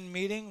main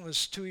meeting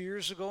was 2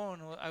 years ago,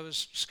 and I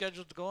was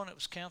scheduled to go, and it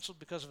was canceled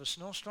because of a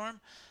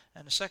snowstorm.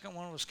 And the second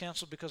one was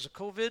canceled because of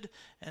COVID.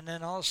 And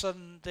then all of a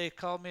sudden they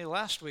called me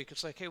last week.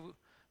 It's like, hey, well,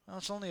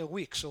 it's only a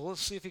week, so we'll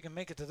see if you can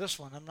make it to this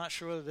one. I'm not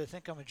sure whether they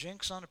think I'm a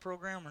jinx on the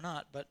program or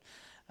not. But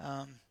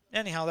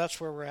anyhow, that's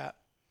where we're at.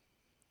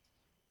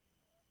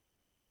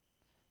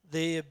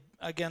 The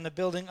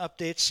building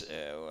updates,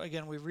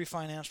 again, we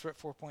refinanced. We're at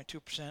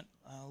 4.2%.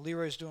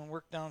 Leroy's doing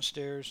work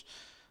downstairs.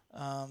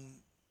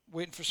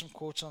 Waiting for some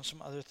quotes on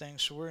some other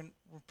things. So we're in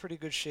pretty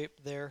good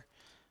shape there.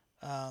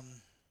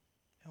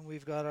 And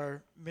we've got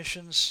our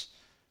missions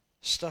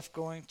stuff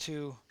going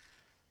to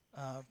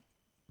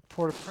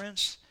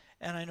Port-au-Prince.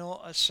 And I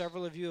know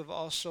several of you have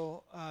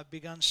also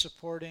begun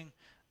supporting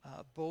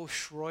Bo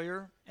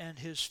Schroyer and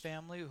his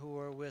family, who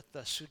are with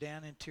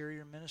Sudan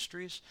Interior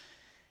Ministries.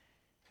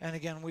 And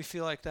again, we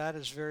feel like that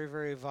is very,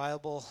 very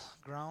viable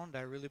ground.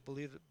 I really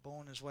believe that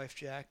Bo and his wife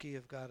Jackie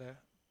have got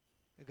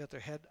their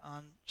head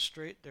on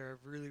straight. They're a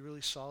really,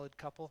 really solid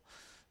couple.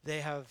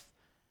 They're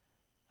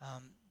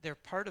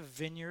part of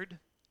Vineyard.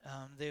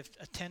 They've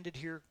attended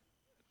here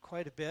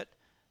quite a bit.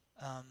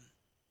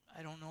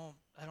 I don't know.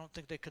 I don't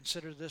think they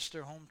consider this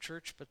their home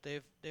church, but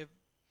they've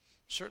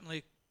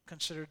certainly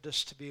considered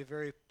this to be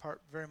very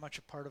much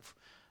a part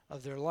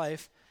of their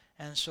life.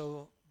 And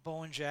so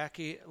Bo and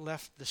Jackie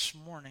left this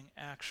morning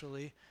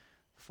actually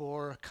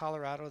for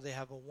Colorado. They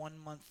have a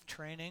 1-month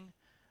training,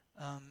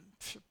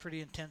 pretty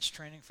intense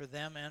training for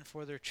them and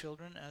for their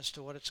children as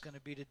to what it's going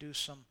to be to do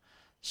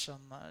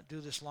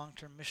do this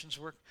long-term missions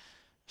work.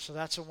 So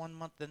that's a 1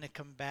 month. Then they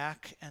come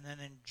back, and then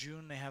in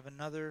June they have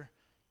another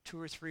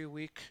 2 or 3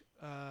 week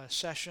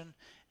session,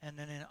 and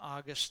then in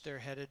August they're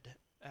headed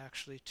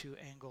actually to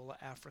Angola,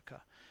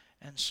 Africa.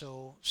 And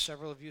so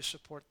several of you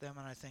support them,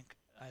 and I think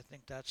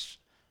that's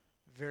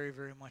very,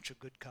 very much a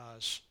good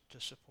cause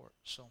to support.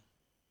 So,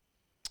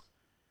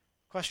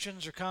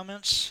 questions or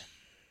comments?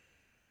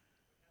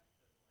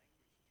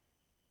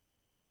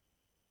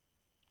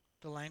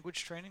 The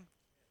language training?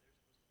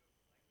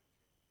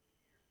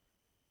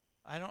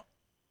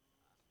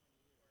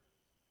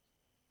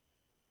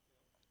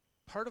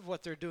 Part of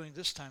what they're doing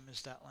this time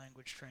is that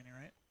language training,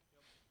 right?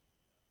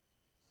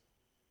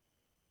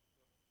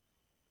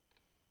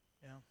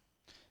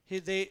 Yeah.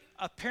 They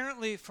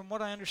apparently, from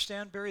what I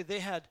understand, Barry, they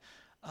had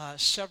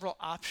several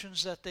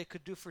options that they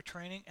could do for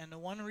training, and the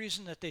one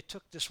reason that they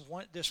took this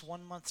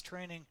 1 month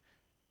training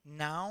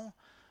now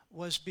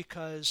was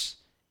because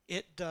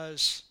it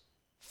does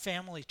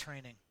family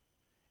training.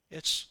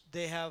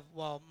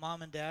 While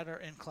mom and dad are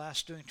in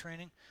class doing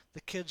training,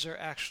 the kids are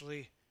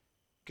actually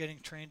getting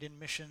trained in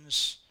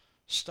missions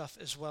stuff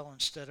as well,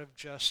 instead of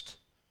just.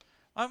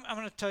 I'm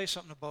going to tell you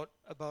something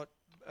about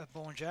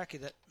Bo and Jackie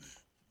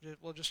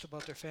just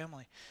about their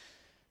family.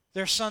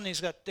 Their son,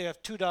 they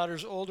have 2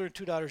 daughters older and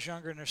 2 daughters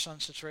younger, and their son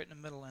sits right in the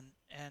middle.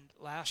 And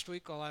last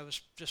week, while I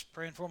was just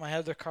praying for him, I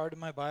had their card in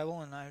my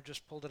Bible, and I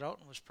just pulled it out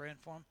and was praying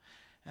for him,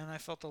 and I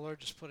felt the Lord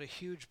just put a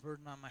huge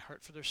burden on my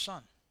heart for their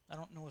son. I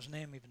don't know his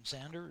name even,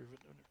 Xander.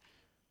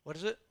 What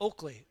is it?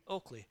 Oakley.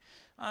 So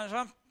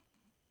I'm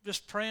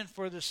just praying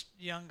for this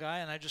young guy,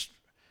 and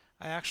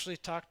I actually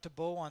talked to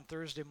Bo on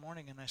Thursday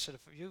morning, and I said,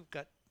 if you've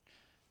got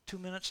 2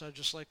 minutes, I'd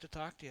just like to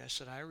talk to you. I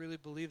said, I really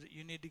believe that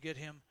you need to get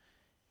him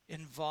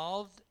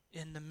involved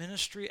in the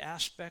ministry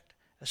aspect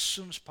as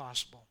soon as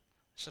possible.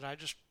 I said,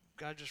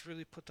 God just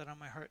really put that on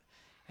my heart.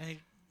 And he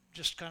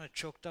just kind of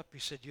choked up. He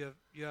said, you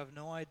have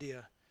no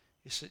idea.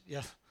 He said,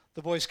 yeah.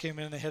 The boys came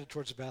in and they headed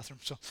towards the bathroom.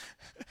 So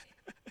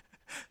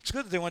It's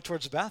good that they went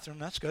towards the bathroom.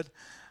 That's good.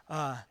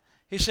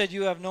 He said,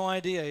 you have no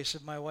idea. He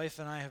said, my wife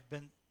and I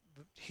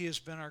he has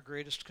been our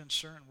greatest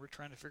concern. We're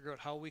trying to figure out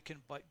how we can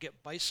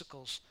get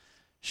bicycles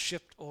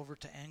shipped over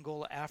to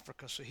Angola,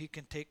 Africa, so he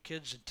can take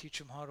kids and teach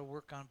them how to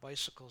work on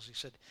bicycles. He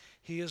said,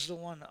 he is the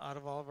one out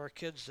of all of our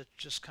kids that's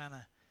just kind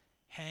of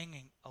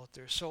hanging out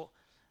there. So,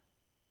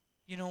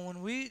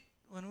 when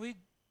we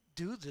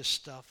do this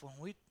stuff, when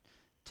we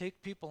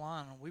take people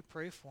on and we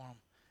pray for them,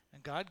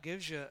 and God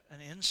gives you an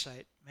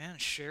insight, man,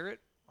 share it.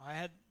 I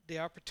had the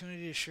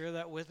opportunity to share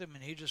that with him,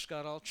 and he just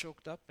got all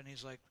choked up, and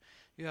he's like,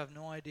 you have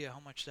no idea how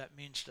much that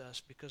means to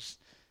us, because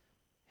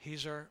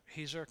he's our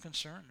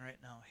concern right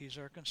now. He's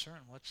our concern.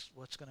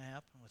 What's going to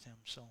happen with him?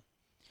 So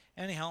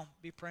anyhow,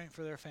 be praying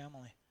for their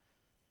family.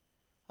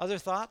 Other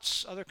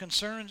thoughts, other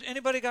concerns?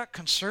 Anybody got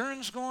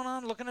concerns going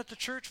on looking at the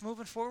church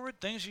moving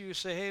forward? Things you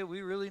say, hey,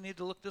 we really need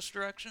to look this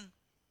direction?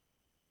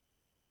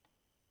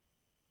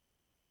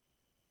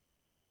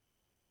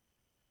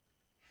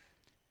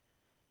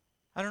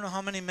 I don't know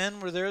how many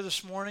men were there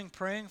this morning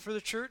praying for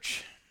the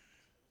church.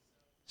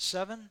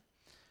 7.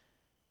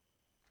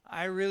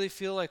 I really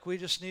feel like we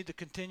just need to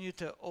continue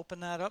to open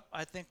that up.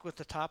 I think with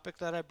the topic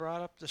that I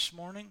brought up this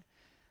morning,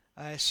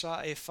 I saw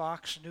a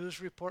Fox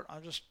News report.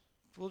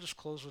 We'll just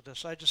close with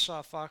this. I just saw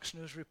a Fox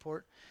News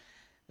report.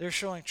 They're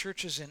showing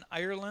churches in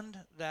Ireland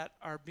that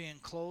are being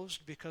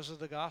closed because of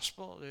the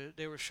gospel.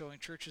 They were showing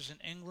churches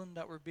in England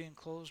that were being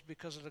closed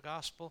because of the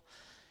gospel.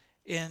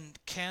 In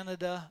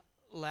Canada,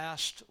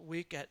 last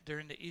week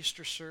during the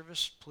Easter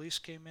service, police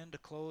came in to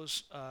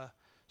close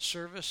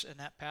service, and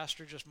that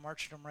pastor just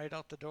marched them right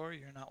out the door.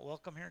 You're not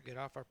welcome here. Get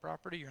off our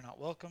property. You're not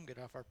welcome. Get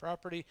off our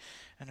property.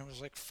 And there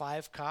was like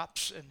 5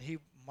 cops, and he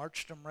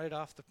marched them right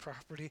off the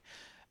property.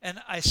 And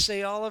I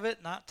say all of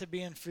it not to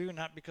be in fear,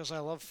 not because I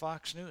love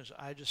Fox News.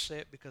 I just say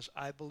it because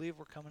I believe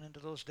we're coming into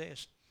those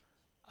days.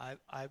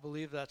 I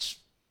believe that's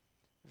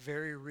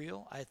very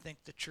real. I think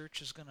the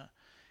church is going to,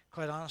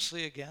 quite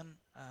honestly, again,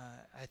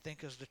 I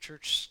think as the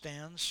church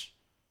stands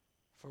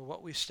for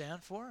what we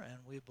stand for, and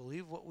we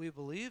believe what we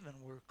believe, and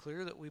we're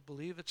clear that we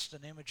believe it's the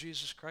name of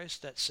Jesus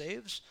Christ that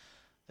saves,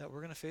 that we're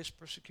going to face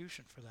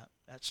persecution for that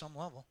at some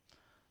level.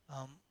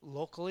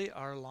 Locally,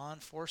 our law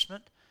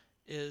enforcement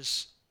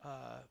is,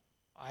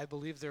 I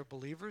believe they're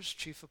believers,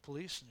 chief of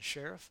police and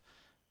sheriff.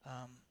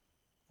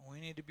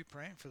 We need to be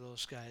praying for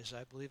those guys.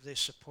 I believe they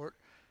support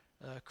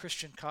a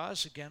Christian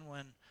cause. Again,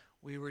 when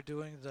we were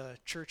doing the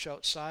church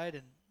outside,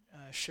 and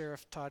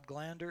Sheriff Todd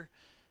Glander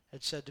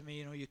had said to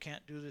me, you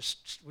can't do this.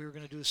 We were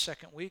going to do the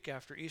second week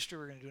after Easter.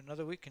 We're going to do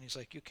another week. And he's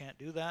like, you can't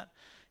do that.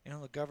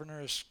 The governor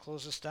has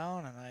closed us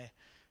down. And I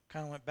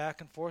kind of went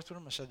back and forth with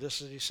him. I said, this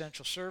is an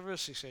essential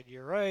service. He said,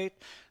 you're right,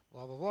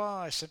 blah, blah,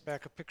 blah. I sent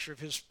back a picture of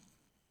his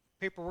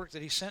paperwork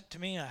that he sent to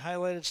me. I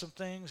highlighted some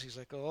things. He's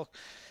like, oh,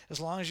 as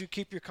long as you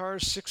keep your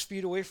cars 6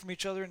 feet away from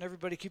each other and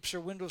everybody keeps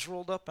their windows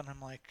rolled up. And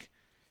I'm like,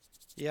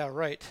 yeah,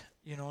 right.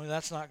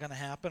 That's not going to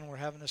happen. We're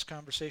having this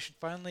conversation.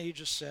 Finally, he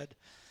just said,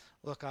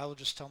 look, I will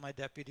just tell my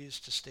deputies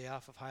to stay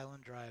off of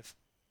Highland Drive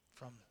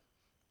from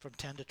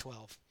 10 to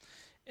 12.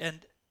 And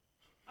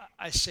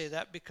I say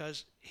that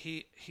because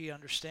he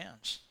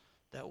understands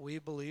that we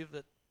believe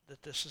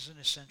that this is an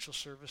essential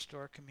service to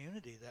our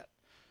community, that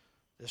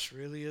this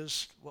really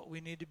is what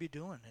we need to be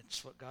doing.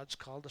 It's what God's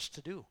called us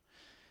to do.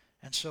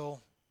 And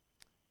so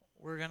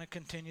we're going to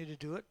continue to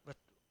do it, but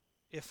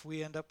if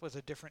we end up with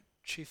a different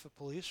chief of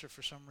police or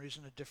for some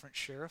reason a different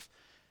sheriff,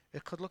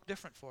 it could look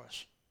different for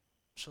us.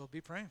 So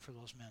be praying for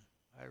those men.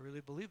 I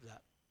really believe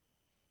that.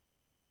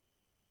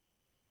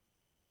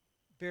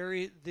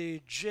 Barry,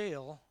 the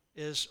jail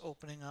is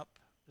opening up.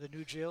 The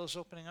new jail is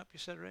opening up, you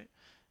said, right?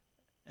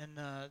 And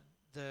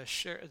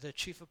the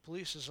chief of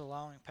police is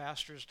allowing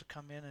pastors to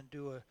come in and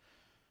do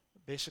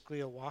basically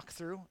a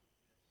walkthrough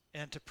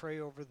and to pray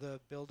over the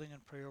building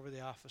and pray over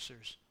the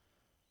officers.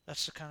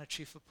 That's the kind of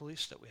chief of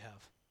police that we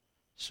have.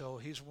 So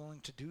he's willing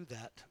to do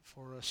that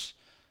for us.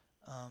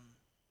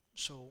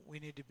 So we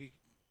need to be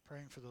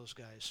praying for those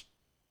guys.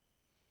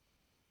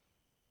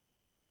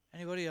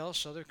 Anybody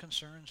else? Other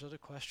concerns? Other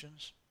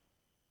questions?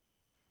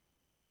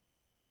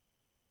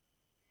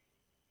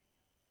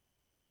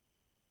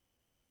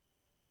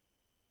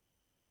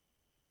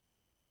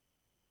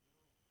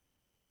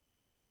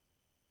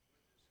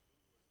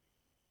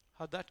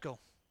 How'd that go?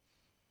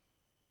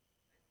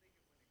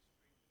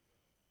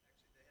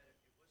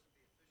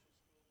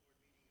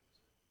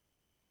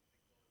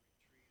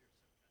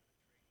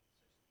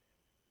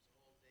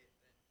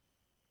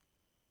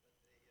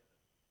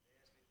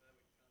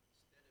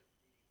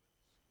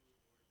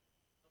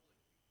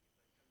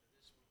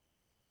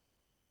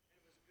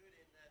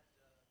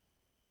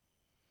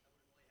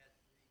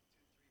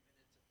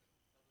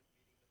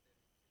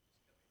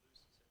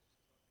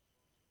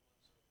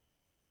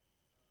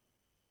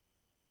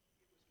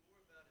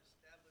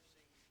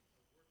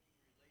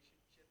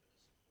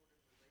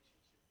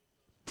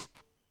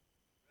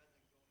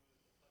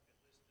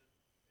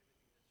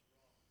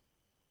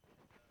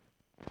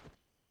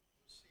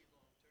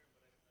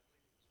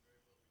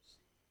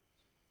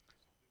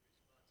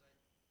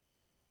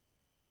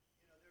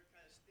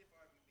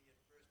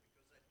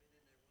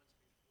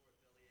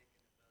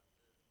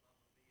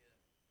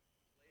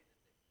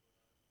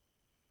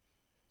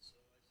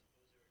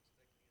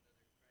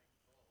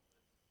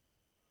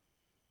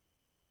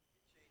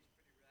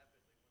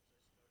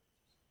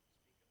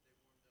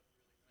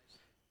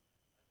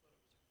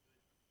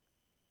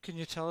 Can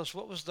you tell us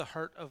what was the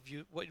heart of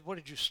you? What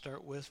did you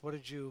start with? What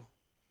did you?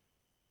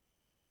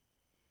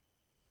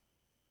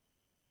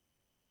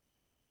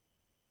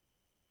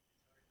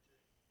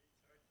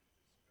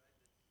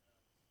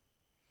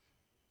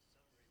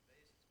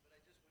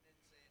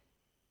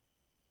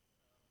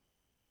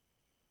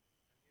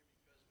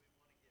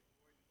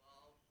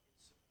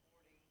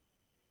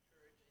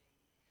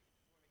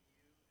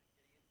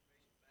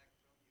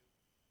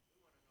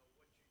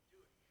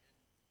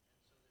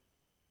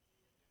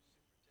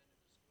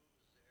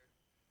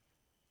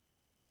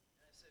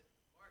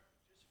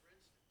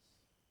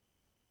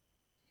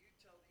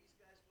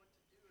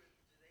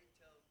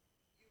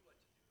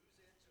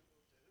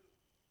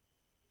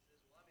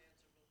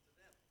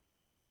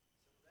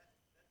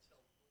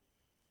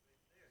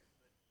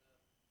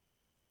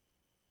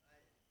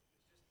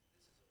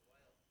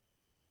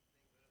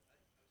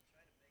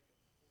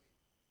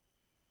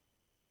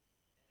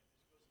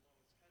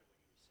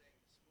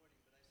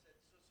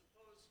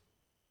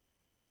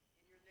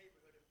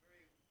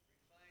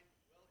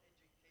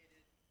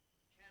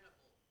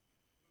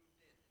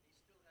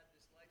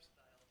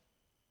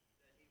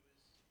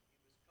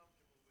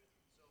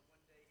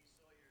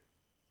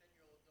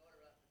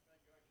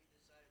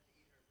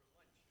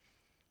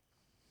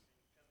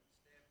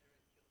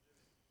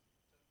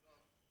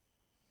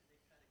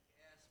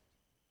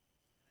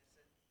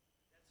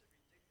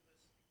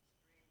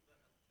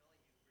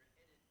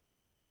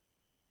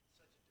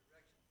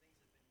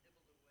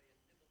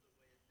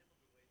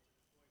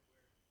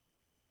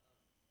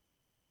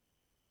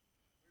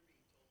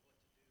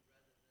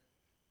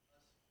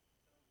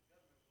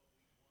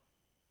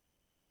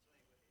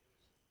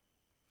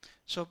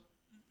 So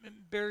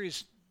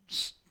Barry's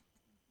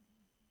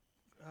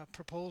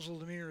proposal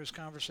to me or his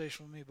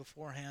conversation with me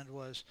beforehand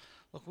was,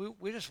 look,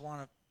 we just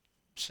want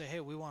to say, hey,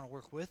 we want to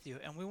work with you,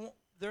 and we won't.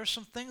 There are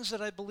some things that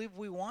I believe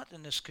we want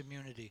in this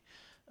community,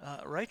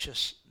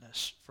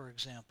 righteousness, for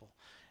example,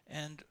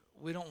 and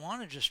we don't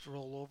want to just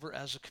roll over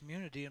as a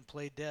community and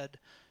play dead.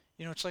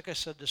 You know, it's like I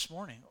said this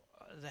morning,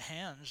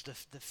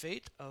 the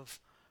fate of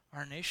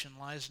our nation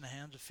lies in the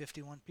hands of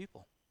 51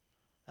 people.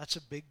 That's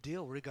a big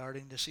deal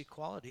regarding this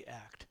Equality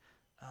Act,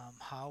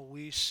 how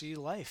we see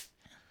life.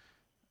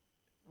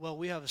 Well,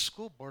 we have a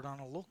school board on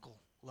a local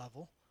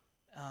level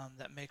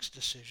that makes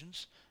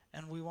decisions,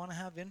 and we want to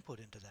have input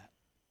into that.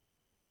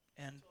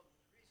 And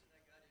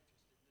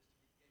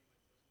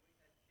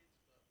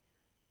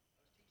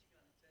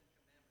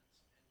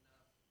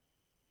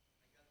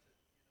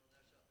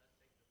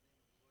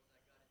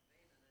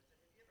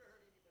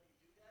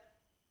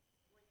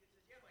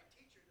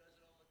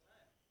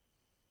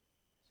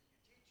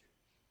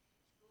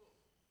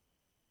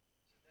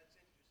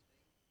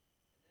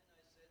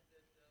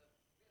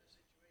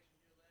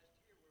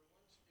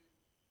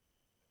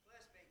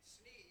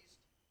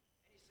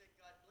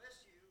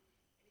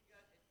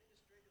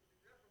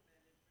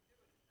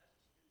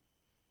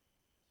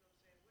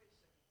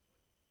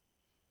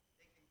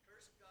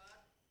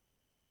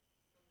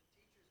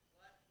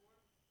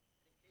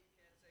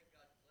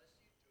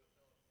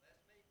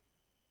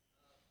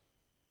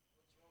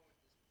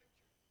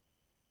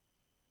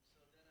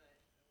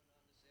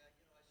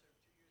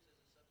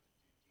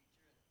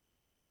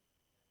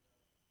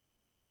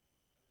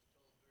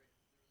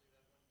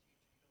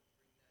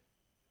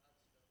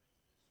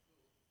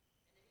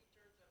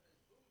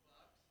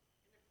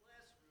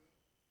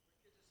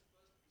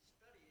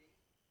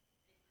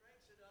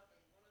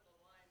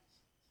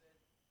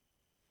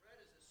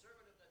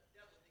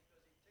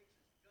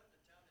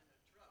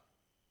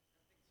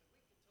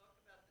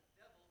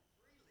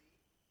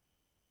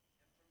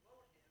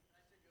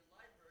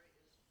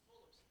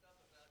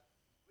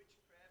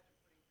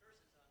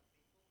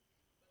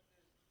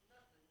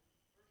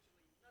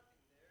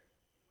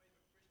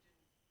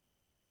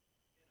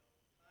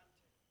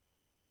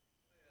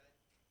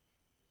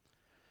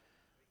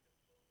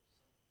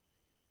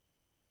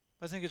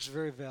I think it's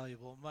very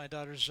valuable. My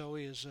daughter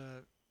Zoe is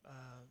a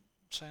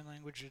sign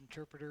language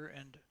interpreter,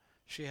 and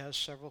she has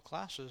several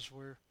classes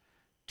where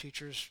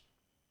teachers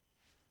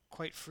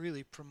quite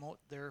freely promote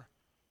their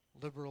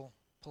liberal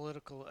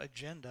political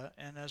agenda.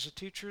 And as a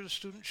teacher, the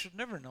student should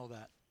never know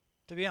that.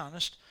 To be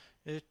honest,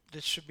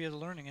 this should be a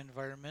learning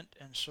environment.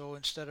 And so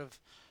instead of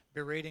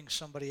berating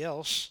somebody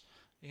else,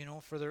 you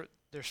know,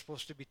 they're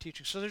supposed to be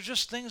teaching. So there's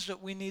just things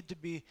that we need to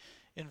be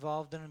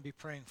involved in and be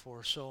praying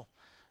for. So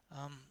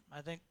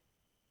I think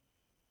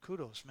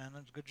kudos, man.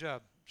 That's a good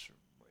job. It's a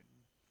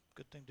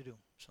good thing to do.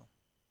 So,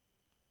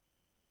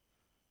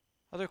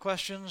 other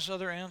questions,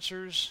 other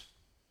answers,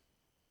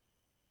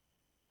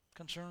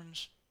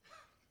 concerns?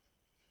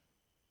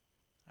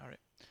 All right.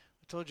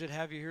 I told you to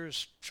have you here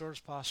as short as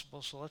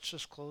possible, so let's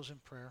just close in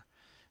prayer.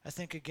 I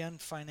think, again,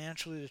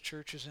 financially, the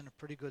church is in a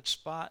pretty good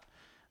spot.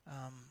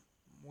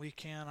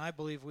 I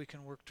believe we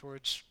can work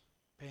towards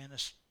paying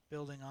this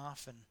building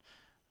off, and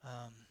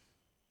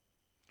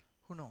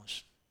who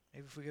knows?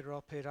 Maybe if we get it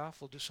all paid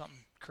off, we'll do something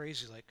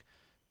crazy like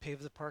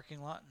pave the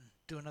parking lot and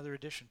do another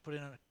addition. Put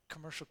in a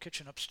commercial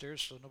kitchen upstairs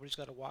so nobody's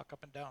got to walk up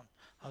and down.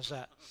 How's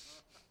that?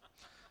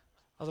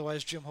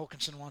 Otherwise, Jim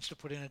Hokinson wants to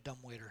put in a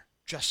dumbwaiter.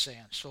 Just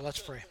saying. So let's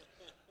pray.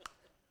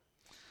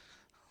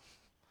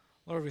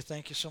 Lord, we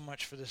thank you so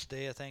much for this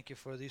day. I thank you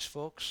for these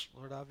folks.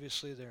 Lord,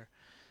 obviously they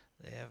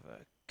have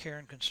a care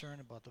and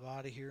concern about the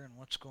body here and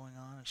what's going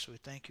on, and so we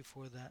thank you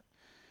for that.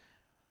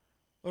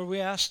 Lord, we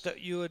ask that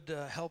you would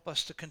help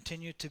us to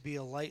continue to be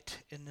a light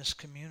in this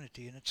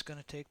community, and it's going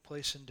to take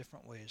place in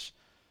different ways.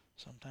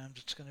 Sometimes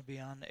it's going to be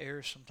on the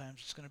air, sometimes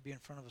it's going to be in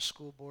front of a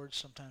school board,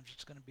 sometimes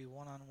it's going to be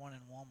one-on-one in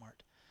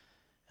Walmart.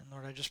 And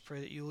Lord, I just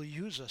pray that you will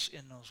use us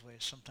in those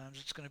ways.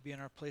 Sometimes it's going to be in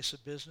our place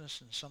of business,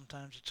 and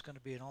sometimes it's going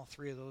to be in all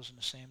three of those in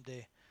the same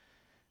day.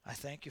 I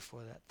thank you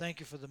for that.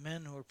 Thank you for the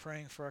men who are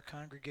praying for our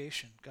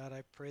congregation. God,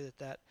 I pray that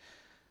that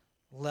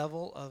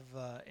level of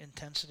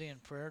intensity in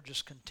prayer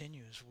just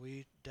continues.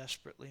 We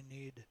desperately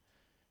need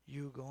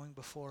you going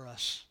before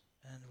us,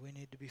 and we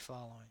need to be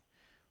following.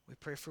 We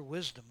pray for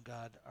wisdom,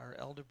 God. Our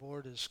elder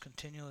board is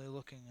continually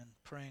looking and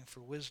praying for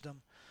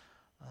wisdom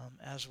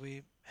as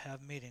we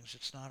have meetings.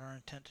 It's not our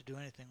intent to do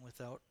anything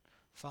without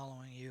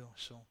following you.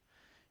 So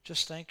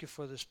just thank you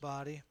for this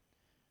body.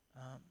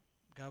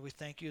 God, we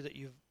thank you that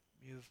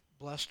you've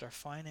blessed our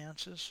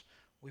finances.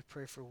 We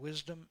pray for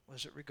wisdom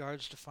as it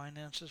regards to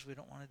finances. We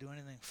don't want to do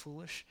anything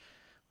foolish.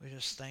 We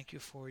just thank you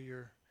for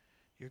your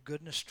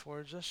goodness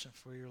towards us and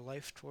for your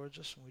life towards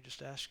us. And we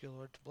just ask you,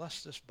 Lord, to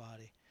bless this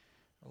body.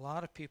 A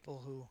lot of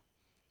people who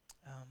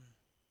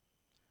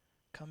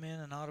come in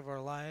and out of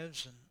our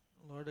lives, and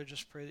Lord, I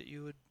just pray that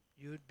you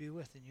would be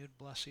with and you'd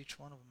bless each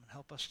one of them and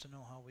help us to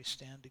know how we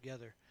stand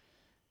together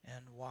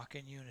and walk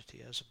in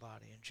unity as a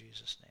body in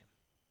Jesus'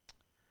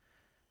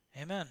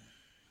 name. Amen.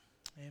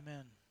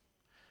 Amen.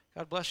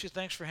 God bless you.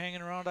 Thanks for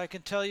hanging around. I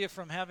can tell you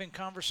from having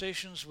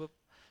conversations with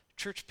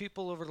church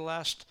people over the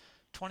last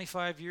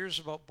 25 years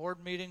about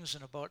board meetings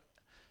and about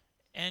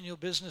annual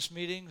business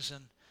meetings,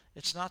 and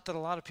it's not that a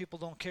lot of people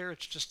don't care.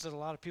 It's just that a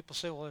lot of people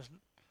say, well,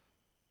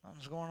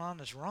 nothing's going on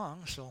that's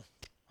wrong, so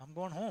I'm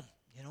going home.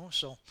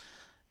 So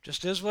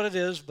just is what it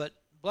is. But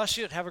bless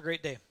you and have a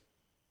great day.